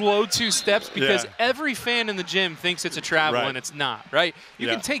slow 2 steps, because every fan in the gym thinks it's a travel and it's not, right? You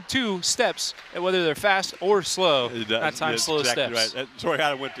can take 2 steps, whether they're fast or slow. That time, slow exactly steps. Right. Sorry,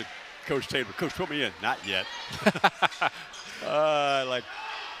 I went to Coach Taylor. Coach, put me in. Not yet. Like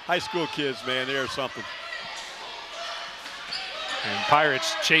high school kids, man, they are something. And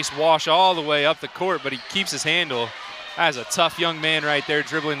Pirates chase Wash all the way up the court, but he keeps his handle. That's a tough young man right there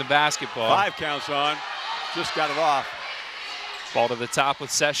dribbling the basketball. 5 counts on. Just got it off. Ball to the top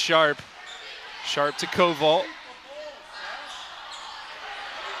with Seth Sharp. Sharp to Kovault.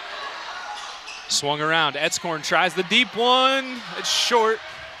 Swung around. Etzkorn tries the deep one. It's short.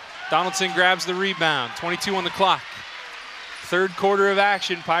 Donaldson grabs the rebound. 22 on the clock. 3rd quarter of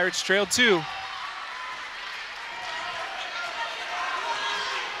action. Pirates trail 2.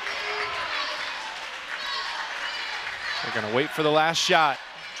 They're going to wait for the last shot.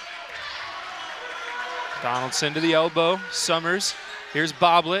 Donaldson to the elbow. Summers. Here's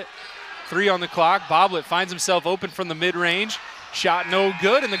Boblet. 3 on the clock. Boblet finds himself open from the mid-range. Shot no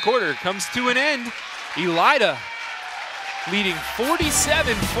good, and the quarter comes to an end. Elida leading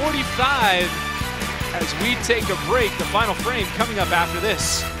 47-45 as we take a break. The final frame coming up after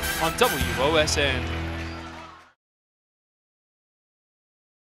this on WOSN.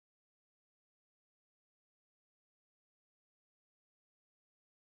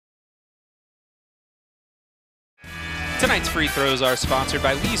 Tonight's free throws are sponsored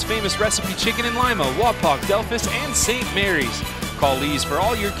by Lee's Famous Recipe Chicken in Lima, Wapak, Delphus, and St. Mary's. Call Lee's for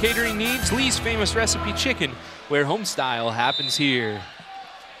all your catering needs. Lee's Famous Recipe Chicken, where home style happens here.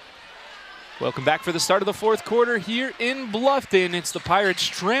 Welcome back for the start of the fourth quarter here in Bluffton. It's the Pirates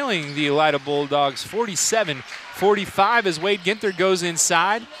trailing the Elida Bulldogs 47-45 as Wade Ginther goes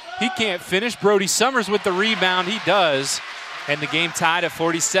inside. He can't finish. Brody Summers with the rebound. He does. And the game tied at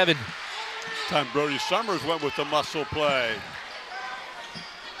 47. Time Brody Summers went with the muscle play.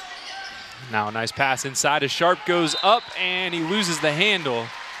 Now a nice pass inside as Sharp goes up and he loses the handle.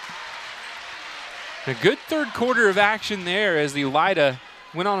 A good third quarter of action there as the Elida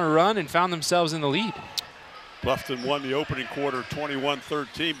went on a run and found themselves in the lead. Bluffton won the opening quarter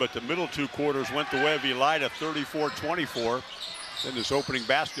 21-13, but the middle 2 quarters went the way of Elida 34-24. Then this opening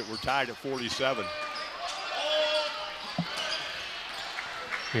basket were tied at 47.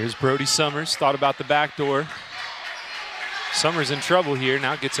 Here's Brody Summers, thought about the back door. Summers in trouble here,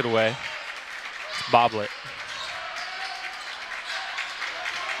 now gets it away. It's Boblet.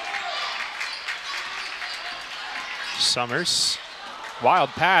 Summers, wild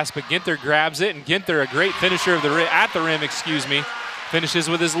pass, but Ginther grabs it, and Ginther, a great finisher of the at the rim, finishes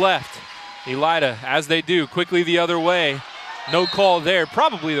with his left. Elida, as they do, quickly the other way. No call there,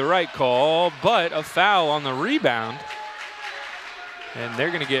 probably the right call, but a foul on the rebound. And they're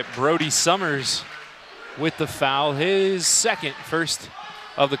going to get Brody Summers with the foul, his first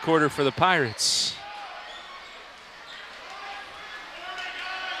of the quarter for the Pirates.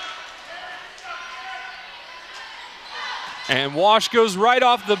 And Wash goes right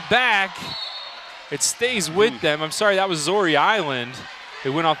off the back. It stays with them. I'm sorry, that was Zori Island. It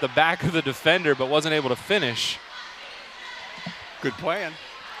went off the back of the defender but wasn't able to finish. Good plan.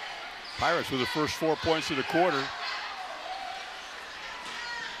 Pirates with the first 4 points of the quarter.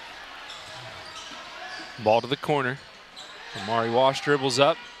 Ball to the corner. Amari Wash dribbles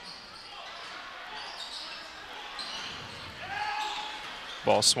up.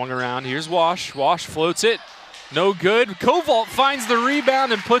 Ball swung around. Here's Wash. Wash floats it. No good. Kovault finds the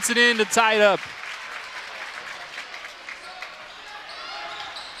rebound and puts it in to tie it up.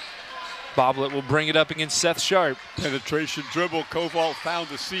 Boblet will bring it up against Seth Sharp. Penetration dribble. Kovault found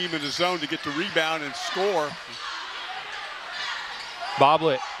the seam in the zone to get the rebound and score.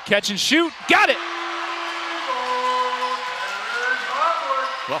 Boblet, catch and shoot. Got it!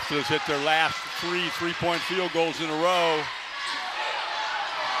 Bluffton has hit their last 3 3-point field goals in a row.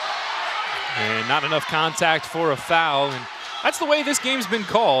 And not enough contact for a foul. And that's the way this game's been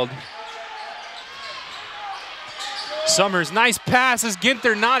called. Summers, nice pass as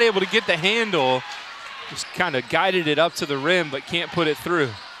Ginther not able to get the handle. Just kind of guided it up to the rim, but can't put it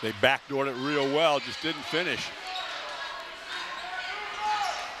through. They backdoored it real well, just didn't finish.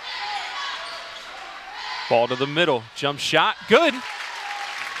 Ball to the middle, jump shot, good.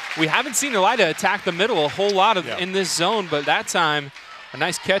 We haven't seen Elida attack the middle a whole lot in this zone, but that time, a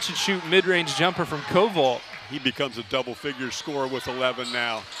nice catch and shoot mid-range jumper from Kovault. He becomes a double-figure scorer with 11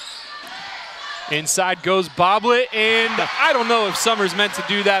 now. Inside goes Boblet, and I don't know if Summers meant to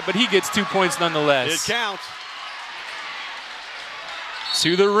do that, but he gets 2 points nonetheless. It counts.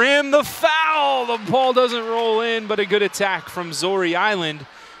 To the rim, the foul. The ball doesn't roll in, but a good attack from Zori Island,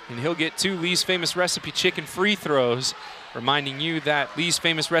 and he'll get 2 Lee's Famous Recipe Chicken free throws. Reminding you that Lee's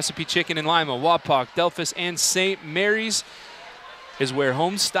Famous Recipe Chicken in Lima, Wapak, Delphus, and St. Mary's is where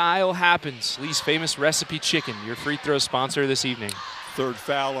home style happens. Lee's Famous Recipe Chicken, your free throw sponsor this evening. Third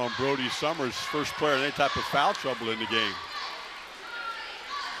foul on Brody Summers, first player in any type of foul trouble in the game.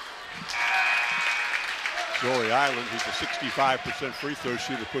 Zori Island, who's a 65% free throw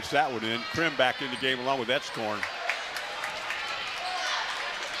shooter, puts that one in. Krim back in the game along with Edstorn.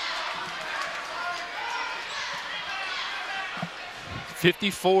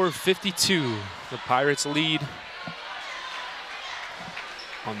 (54-52). The Pirates lead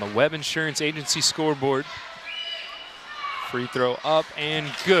on the Webb Insurance Agency scoreboard. Free throw up and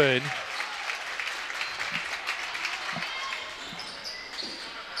good.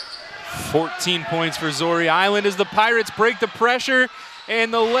 (14 points for Zori Island as the Pirates break the pressure,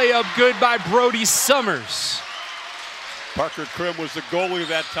 and the layup good by Brody Summers. Parker Krim was the goalie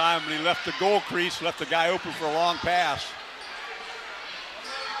that time, and he left the goal crease, left the guy open for a long pass.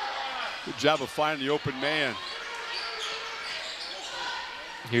 Good job of finding the open man.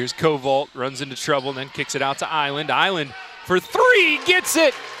 Here's Kovault, runs into trouble, then kicks it out to Island. Island for three, gets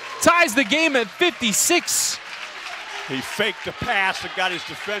it, ties the game at 56. He faked the pass and got his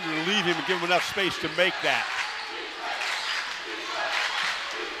defender to leave him and give him enough space to make that.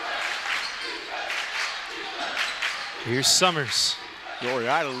 Here's Summers. Zori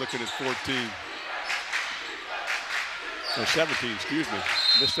Island looking at 14. Or 17, excuse me.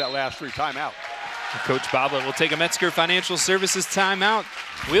 Missed that last three. Timeout. Coach Boblet will take a Metzger Financial Services timeout.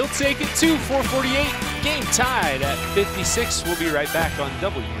 We'll take it to 4:48. Game tied at 56. We'll be right back on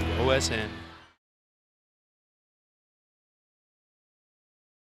WOSN.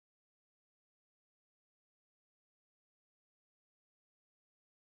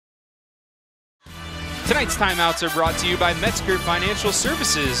 Tonight's timeouts are brought to you by Metzger Financial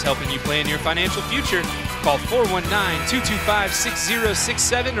Services, helping you plan your financial future. Call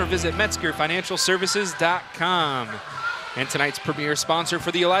 419-225-6067 or visit MetzgerFinancialServices.com. And tonight's premier sponsor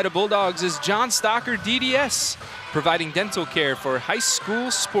for the Elida Bulldogs is John Stocker DDS, providing dental care for high school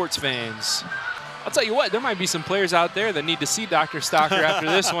sports fans. I'll tell you what, there might be some players out there that need to see Dr. Stocker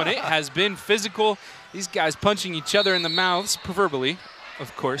after this one. It has been physical. These guys punching each other in the mouths, proverbially,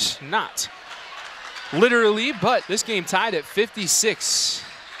 of course, not literally, but this game tied at 56.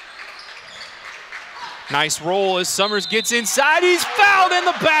 Nice roll as Summers gets inside. He's fouled in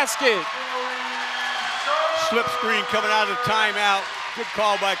the basket. Slip screen coming out of the timeout. Good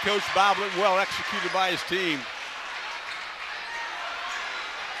call by Coach Boblet, well executed by his team.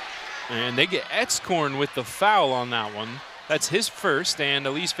 And they get Etzkorn with the foul on that one. That's his first, and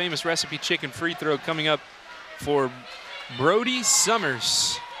Elise Famous Recipe Chicken free throw coming up for Brody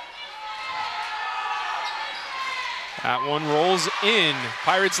Summers. That one rolls in.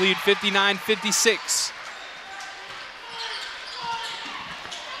 Pirates lead 59-56.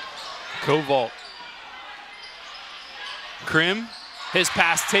 Kovault. Krim, his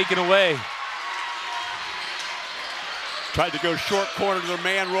pass taken away. Tried to go short corner to the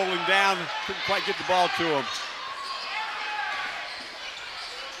man rolling down. Couldn't quite get the ball to him.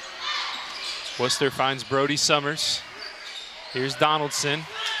 Worcester finds Brody Summers. Here's Donaldson.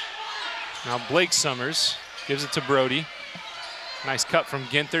 Now Blake Summers gives it to Brody. Nice cut from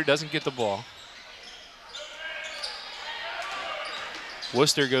Ginther, doesn't get the ball.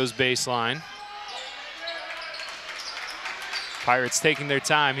 Worcester goes baseline. Pirates taking their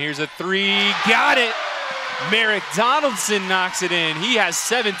time. Here's a three, got it! Merrick Donaldson knocks it in. He has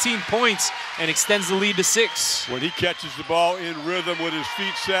 17 points and extends the lead to 6. When he catches the ball in rhythm with his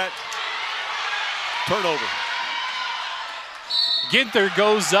feet set, turnover. Ginther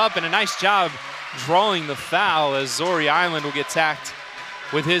goes up, and a nice job drawing the foul as Zori Island will get tacked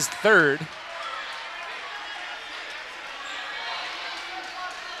with his third.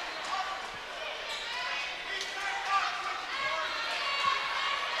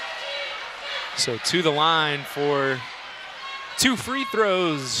 So to the line for 2 free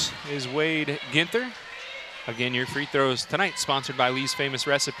throws is Wade Ginther. Again, your free throws tonight sponsored by Lee's Famous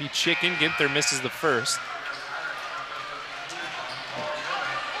Recipe Chicken. Ginther misses the first.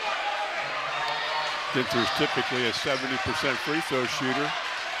 Ginther's typically a 70% free throw shooter.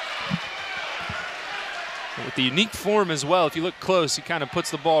 With the unique form as well, if you look close, he kind of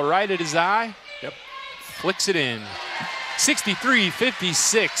puts the ball right at his eye. Yep. Flicks it in.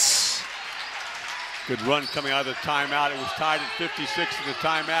 63-56. Good run coming out of the timeout. It was tied at 56 in the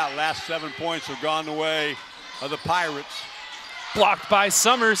timeout. Last 7 points have gone the way of the Pirates. Blocked by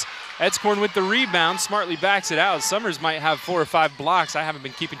Summers. Etzkorn with the rebound, smartly backs it out. Summers might have 4 or 5 blocks. I haven't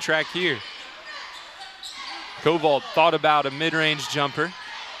been keeping track here. Kovault thought about a mid-range jumper.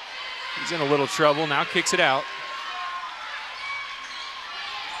 He's in a little trouble, now kicks it out.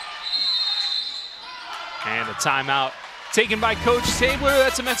 And a timeout taken by Coach Tabler.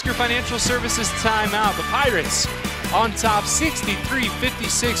 That's a Metzger Financial Services timeout. The Pirates on top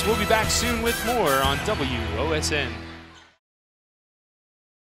 63-56. We'll be back soon with more on WOSN.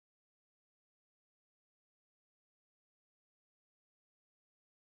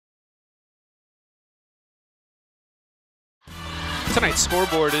 Tonight's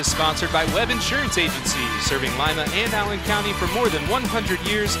scoreboard is sponsored by Webb Insurance Agency, serving Lima and Allen County for more than 100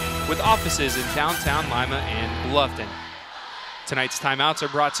 years with offices in downtown Lima and Bluffton. Tonight's timeouts are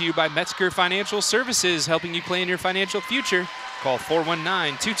brought to you by Metzger Financial Services, helping you plan your financial future. Call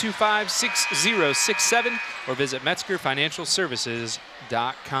 419-225-6067 or visit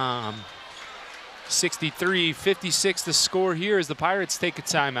MetzgerFinancialServices.com. 63-56 the score here as the Pirates take a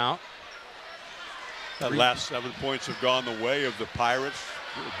timeout. That last 7 points have gone the way of the Pirates.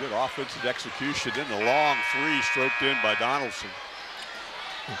 Really good offensive execution. Then the long three stroked in by Donaldson.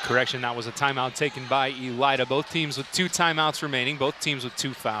 Correction, that was a timeout taken by Elida. Both teams with 2 timeouts remaining, both teams with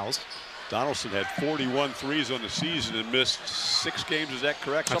 2 fouls. Donaldson had 41 threes on the season and missed 6 games. Is that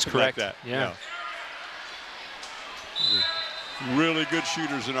correct? That's Something correct. Like that. Yeah. Really good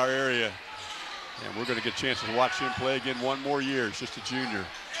shooters in our area. And we're going to get a chance to watch him play again one more year. He's just a junior.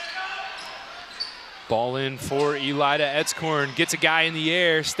 Ball in for Elida. Etzkorn gets a guy in the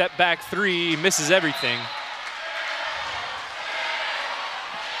air. Step back 3. Misses everything.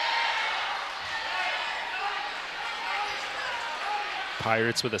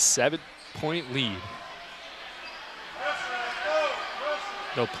 Pirates with a 7-point lead.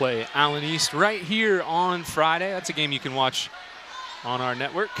 They'll play Allen East right here on Friday. That's a game you can watch on our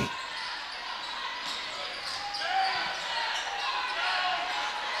network.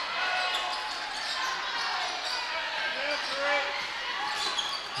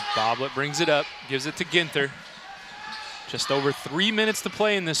 Boblet brings it up, gives it to Ginther. Just over 3 minutes to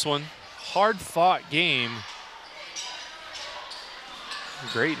play in this one. Hard-fought game.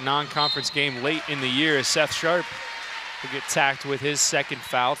 Great non-conference game late in the year as Seth Sharp will get tacked with his 2nd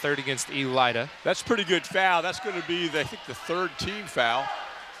foul, 3rd against Elida. That's a pretty good foul. That's going to be, I think, the 3rd team foul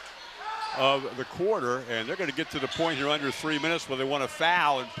of the quarter, and they're going to get to the point here under 3 minutes where they want to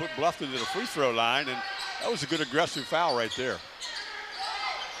foul and put Bluffton to the free throw line, and that was a good aggressive foul right there.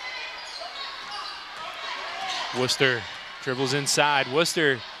 Worcester dribbles inside.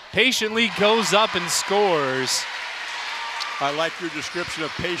 Worcester patiently goes up and scores. I like your description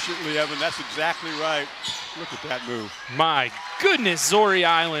of patiently, Evan. That's exactly right. Look at that move. My goodness, Zori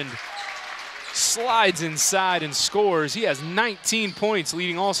Island slides inside and scores. He has 19 points,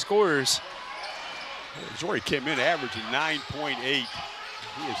 leading all scorers. Zori came in averaging 9.8. He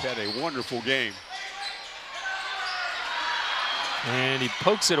has had a wonderful game. And he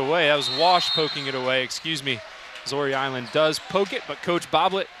pokes it away. That was Wash poking it away, excuse me. Zori Island does poke it, but Coach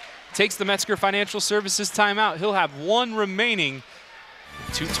Boblet takes the Metzger Financial Services timeout. He'll have 1 remaining.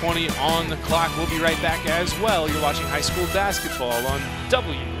 2:20 on the clock. We'll be right back as well. You're watching high school basketball on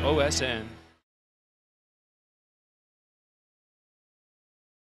WOSN.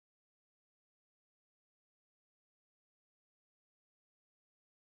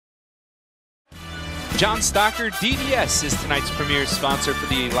 John Stocker DDS is tonight's premier sponsor for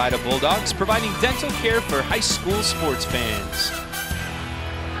the Elida Bulldogs, providing dental care for high school sports fans.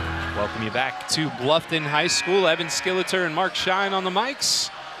 Welcome you back to Bluffton High School. Evan Skilleter and Mark Shine on the mics.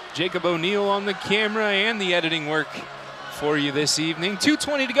 Jacob O'Neill on the camera and the editing work for you this evening.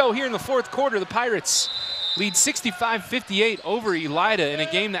 2:20 to go here in the 4th quarter. The Pirates lead 65-58 over Elida in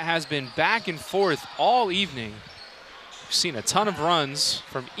a game that has been back and forth all evening. We've seen a ton of runs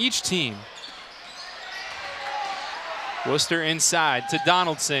from each team. Worcester inside to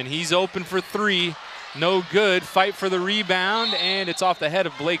Donaldson. He's open for 3. No good. Fight for the rebound, and it's off the head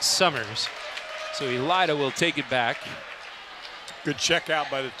of Blake Summers. So Elida will take it back. Good check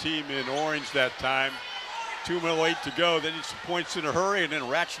out by the team in orange that time. 2:08 to go. They need some points in a hurry and then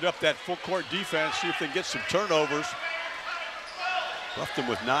ratchet up that full court defense, see if they can get some turnovers. Bluffton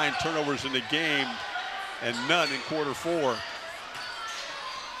with 9 turnovers in the game and none in quarter 4.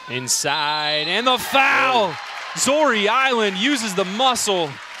 Inside, and the foul! Zori Island uses the muscle,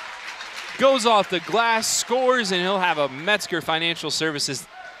 goes off the glass, scores, and he'll have a Metzger Financial Services,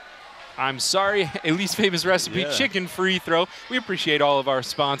 I'm sorry, a least famous recipe chicken free throw. We appreciate all of our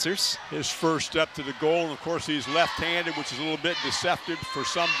sponsors. His first step to the goal, and of course he's left-handed, which is a little bit deceptive for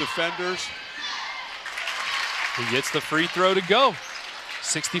some defenders. He gets the free throw to go.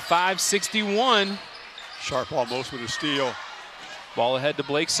 65-61. Sharp almost with a steal. Ball ahead to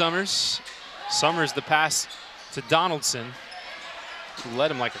Blake Summers. Summers the pass to Donaldson, who led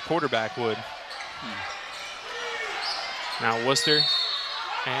him like a quarterback would. Now Worcester,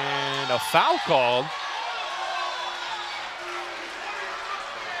 and a foul called.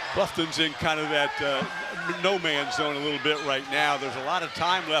 Bluffton's in kind of that no man's zone a little bit right now. There's a lot of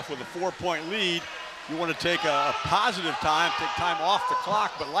time left with a 4-point lead. You want to take a positive time, take time off the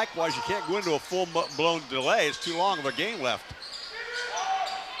clock, but likewise you can't go into a full-blown delay. It's too long of a game left.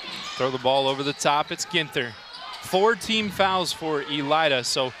 Throw the ball over the top. It's Ginther. 4 team fouls for Elida,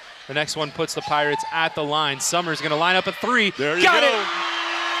 so the next one puts the Pirates at the line. Summers going to line up a 3. There you Got go.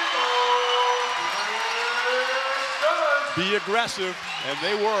 it! Be aggressive, and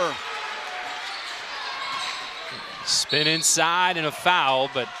they were. Spin inside and a foul,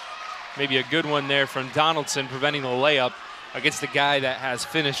 but maybe a good one there from Donaldson, preventing the layup against the guy that has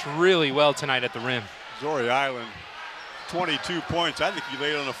finished really well tonight at the rim. Zori Island 22 points. I think he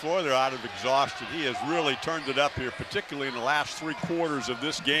laid on the floor there out of exhaustion. He has really turned it up here, particularly in the last 3 quarters of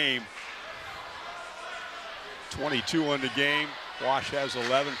this game. 22 on the game. Wash has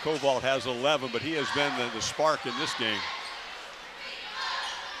 11. Koval has 11, but he has been the spark in this game.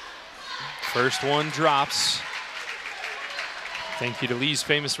 First one drops. Thank you to Lee's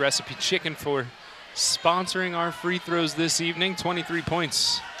Famous Recipe Chicken for sponsoring our free throws this evening. 23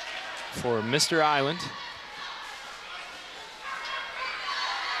 points for Mr. Island.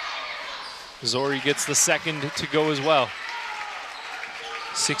 Zori gets the second to go as well.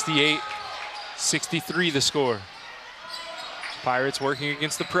 68-63 the score. Pirates working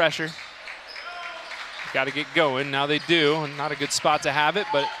against the pressure. Got to get going. Now they do. Not a good spot to have it,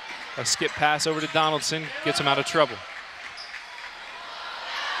 but a skip pass over to Donaldson gets him out of trouble.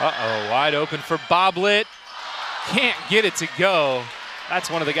 Uh-oh, wide open for Boblet. Can't get it to go. That's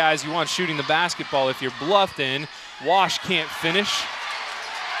one of the guys you want shooting the basketball if you're Bluffton. Wash can't finish.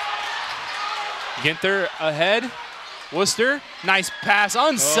 Ginther ahead. Worcester, nice pass,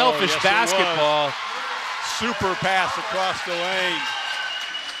 unselfish basketball. Super pass across the lane.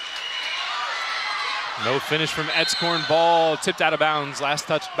 No finish from Etzkorn. Ball tipped out of bounds. Last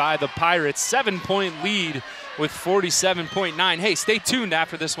touched by the Pirates. 7-point lead with 47.9. Hey, stay tuned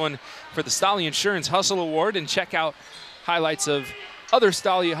after this one for the Stolly Insurance Hustle Award and check out highlights of other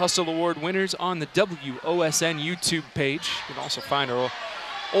Stolly Hustle Award winners on the WOSN YouTube page. You can also find our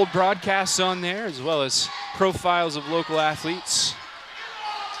old broadcasts on there, as well as profiles of local athletes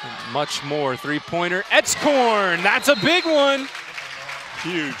and much more. Three-pointer, Etzkorn, that's a big one.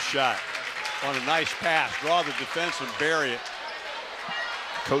 Huge shot on a nice pass. Draw the defense and bury it.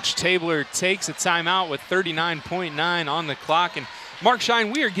 Coach Tabler takes a timeout with 39.9 on the clock. And Mark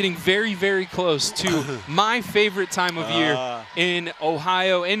Shine, we are getting very, very close to my favorite time of year in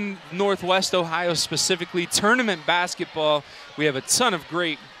Ohio, in Northwest Ohio specifically, tournament basketball. We have a ton of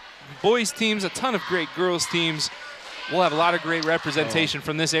great boys teams, a ton of great girls teams. We'll have a lot of great representation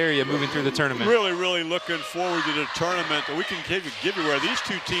from this area moving through the tournament. Really, really looking forward to the tournament. We can give you where these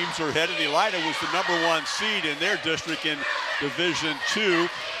two teams are headed. Elida was the #1 seed in their district in Division II.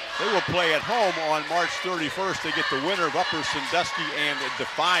 They will play at home on March 31st. They get the winner of Upper Sandusky and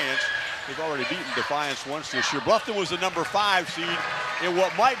Defiance. They've already beaten Defiance once this year. Bluffton was the #5 seed in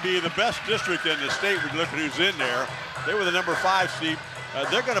what might be the best district in the state. We look at who's in there. They were the #5 seed.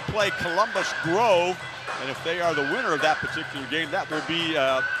 They're going to play Columbus Grove. And if they are the winner of that particular game, that will be,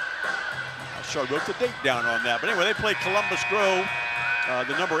 I wrote the date down on that. But anyway, they play Columbus Grove,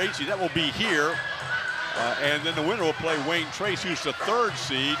 the #8 seed. That will be here. And then the winner will play Wayne Trace, who's the 3rd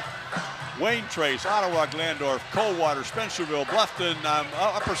seed. Wayne Trace, Ottawa, Glandorf, Coldwater, Spencerville, Bluffton,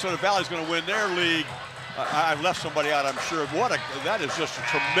 Upper Soda Valley is going to win their league. I've left somebody out, I'm sure. That is just a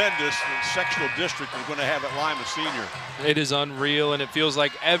tremendous sectional district we're going to have at Lima Senior. It is unreal, and it feels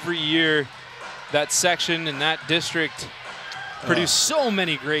like every year that section and that district produce so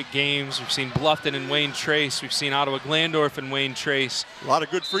many great games. We've seen Bluffton and Wayne Trace. We've seen Ottawa Glandorf and Wayne Trace. A lot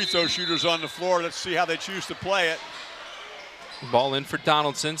of good free throw shooters on the floor. Let's see how they choose to play it. Ball in for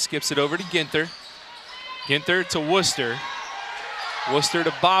Donaldson. Skips it over to Ginther. Ginther to Worcester. Worcester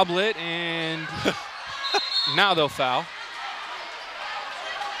to Boblet, and now they'll foul.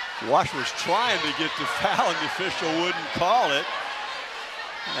 Wash was trying to get the foul, and the official wouldn't call it.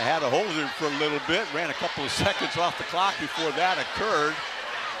 They had to hold him for a little bit, ran a couple of seconds off the clock before that occurred.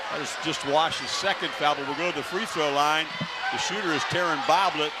 That is just Wash's second foul, but we'll go to the free throw line. The shooter is Taryn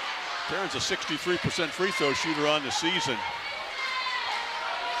Boblet. Taryn's a 63% free throw shooter on the season.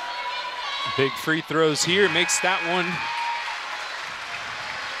 Big free throws here, makes that one.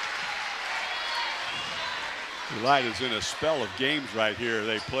 Elida's in a spell of games right here.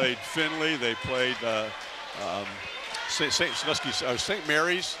 They played Findlay, they played St.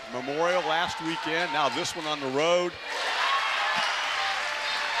 Mary's Memorial last weekend. Now this one on the road.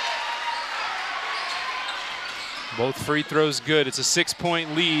 Both free throws good. It's a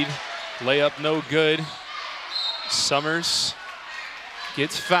 6-point lead. Layup no good. Summers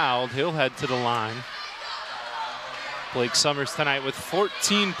gets fouled. He'll head to the line. Blake Summers tonight with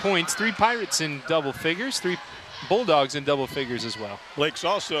 14 points. 3 Pirates in double figures. 3 Bulldogs in double figures as well. Blake's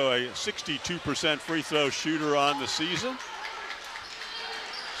also a 62% free throw shooter on the season.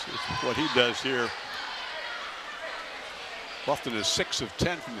 See what he does here. Bluffton is 6 of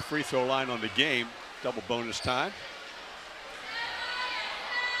 10 from the free throw line on the game. Double bonus time.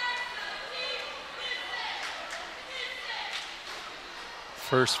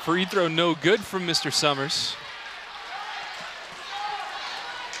 First free throw no good from Mr. Summers.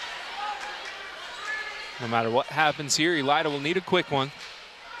 No matter what happens here, Elida will need a quick one.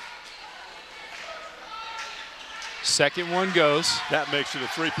 Second one goes. That makes it a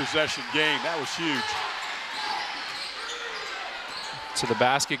 3-possession game. That was huge. To the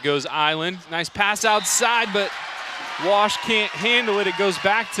basket goes Island. Nice pass outside, but Wash can't handle it. It goes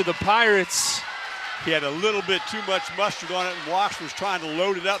back to the Pirates. He had a little bit too much mustard on it, and Wash was trying to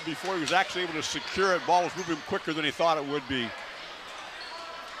load it up before he was actually able to secure it. Ball was moving quicker than he thought it would be.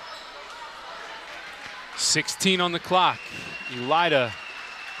 16 on the clock. Elida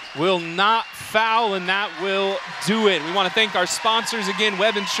will not foul, and that will do it. We want to thank our sponsors again,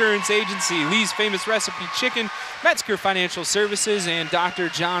 Webb Insurance Agency, Lee's Famous Recipe Chicken, Metzger Financial Services, and Dr.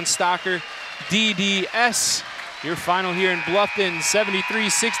 John Stocker, DDS. Your final here in Bluffton,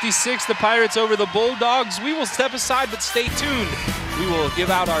 73-66, the Pirates over the Bulldogs. We will step aside, but stay tuned. We will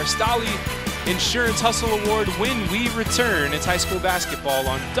give out our Stolly Insurance Hustle Award when we return. It's high school basketball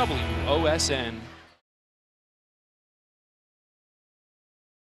on WOSN.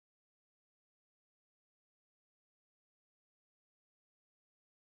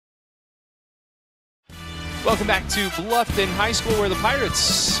 Welcome back to Bluffton High School, where the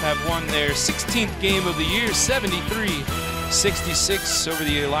Pirates have won their 16th game of the year, 73-66 over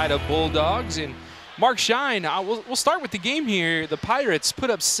the Elida Bulldogs. And Mark Shine, we'll start with the game here. The Pirates put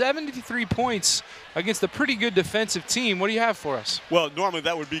up 73 points against a pretty good defensive team. What do you have for us? Well, normally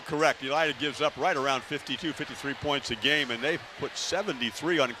that would be correct. Elida gives up right around 52, 53 points a game, and they put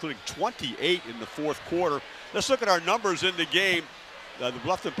 73 on, including 28 in the fourth quarter. Let's look at our numbers in the game. The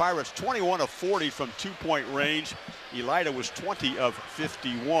Bluffton Pirates 21 of 40 from 2-point range. Elida was 20 of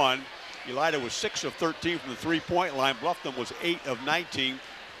 51. Elida was 6 of 13 from the 3-point line. Bluffton was 8 of 19.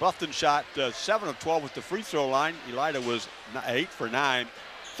 Bluffton shot 7 of 12 with the free throw line. Elida was 8 for 9.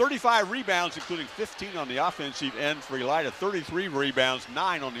 35 rebounds, including 15 on the offensive end for Elida. 33 rebounds,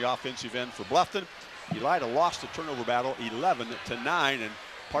 9 on the offensive end for Bluffton. Elida lost the turnover battle 11-9, and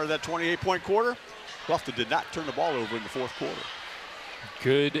part of that 28-point quarter, Bluffton did not turn the ball over in the fourth quarter.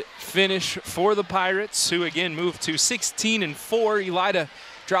 Good finish for the Pirates, who again moved to 16-4. Elida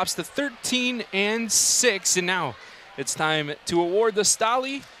drops to 13-6, and now it's time to award the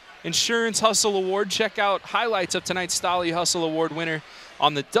Stolly Insurance Hustle Award. Check out highlights of tonight's Stolly Hustle Award winner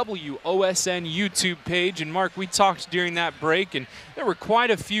on the WOSN YouTube page. And Mark, we talked during that break, and there were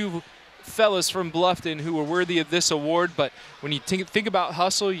quite a few fellas from Bluffton who were worthy of this award. But when you think about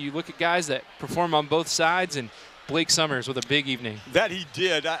hustle, you look at guys that perform on both sides, and Blake Summers with a big evening. That he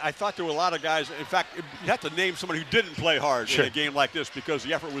did. I thought there were a lot of guys. In fact, you have to name someone who didn't play hard in a game like this because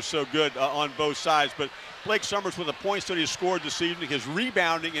the effort was so good on both sides. But Blake Summers, with the points that he scored this evening, his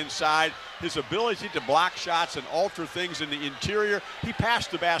rebounding inside, his ability to block shots and alter things in the interior. He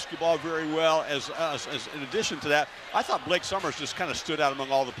passed the basketball very well. As in addition to that, I thought Blake Summers just kind of stood out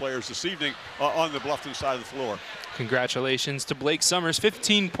among all the players this evening on the Bluffton side of the floor. Congratulations to Blake Summers,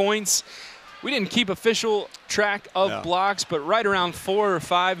 15 points. We didn't keep official track of blocks, but right around 4 or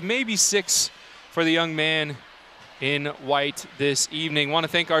 5, maybe 6 for the young man in white this evening. Want to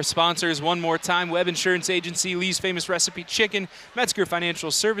thank our sponsors one more time: Webb Insurance Agency, Lee's Famous Recipe Chicken, Metzger Financial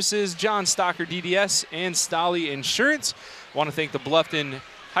Services, John Stocker DDS, and Stolly Insurance. Want to thank the Bluffton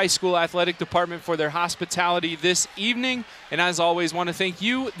High School Athletic Department for their hospitality this evening. And as always, want to thank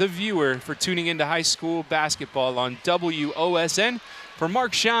you, the viewer, for tuning into high school basketball on WOSN. For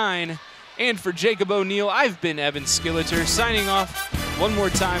Mark Shine and for Jacob O'Neill, I've been Evan Skilleter, signing off one more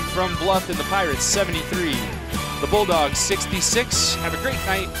time from Bluffton. The Pirates 73, the Bulldogs 66. Have a great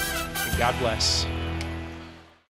night, and God bless.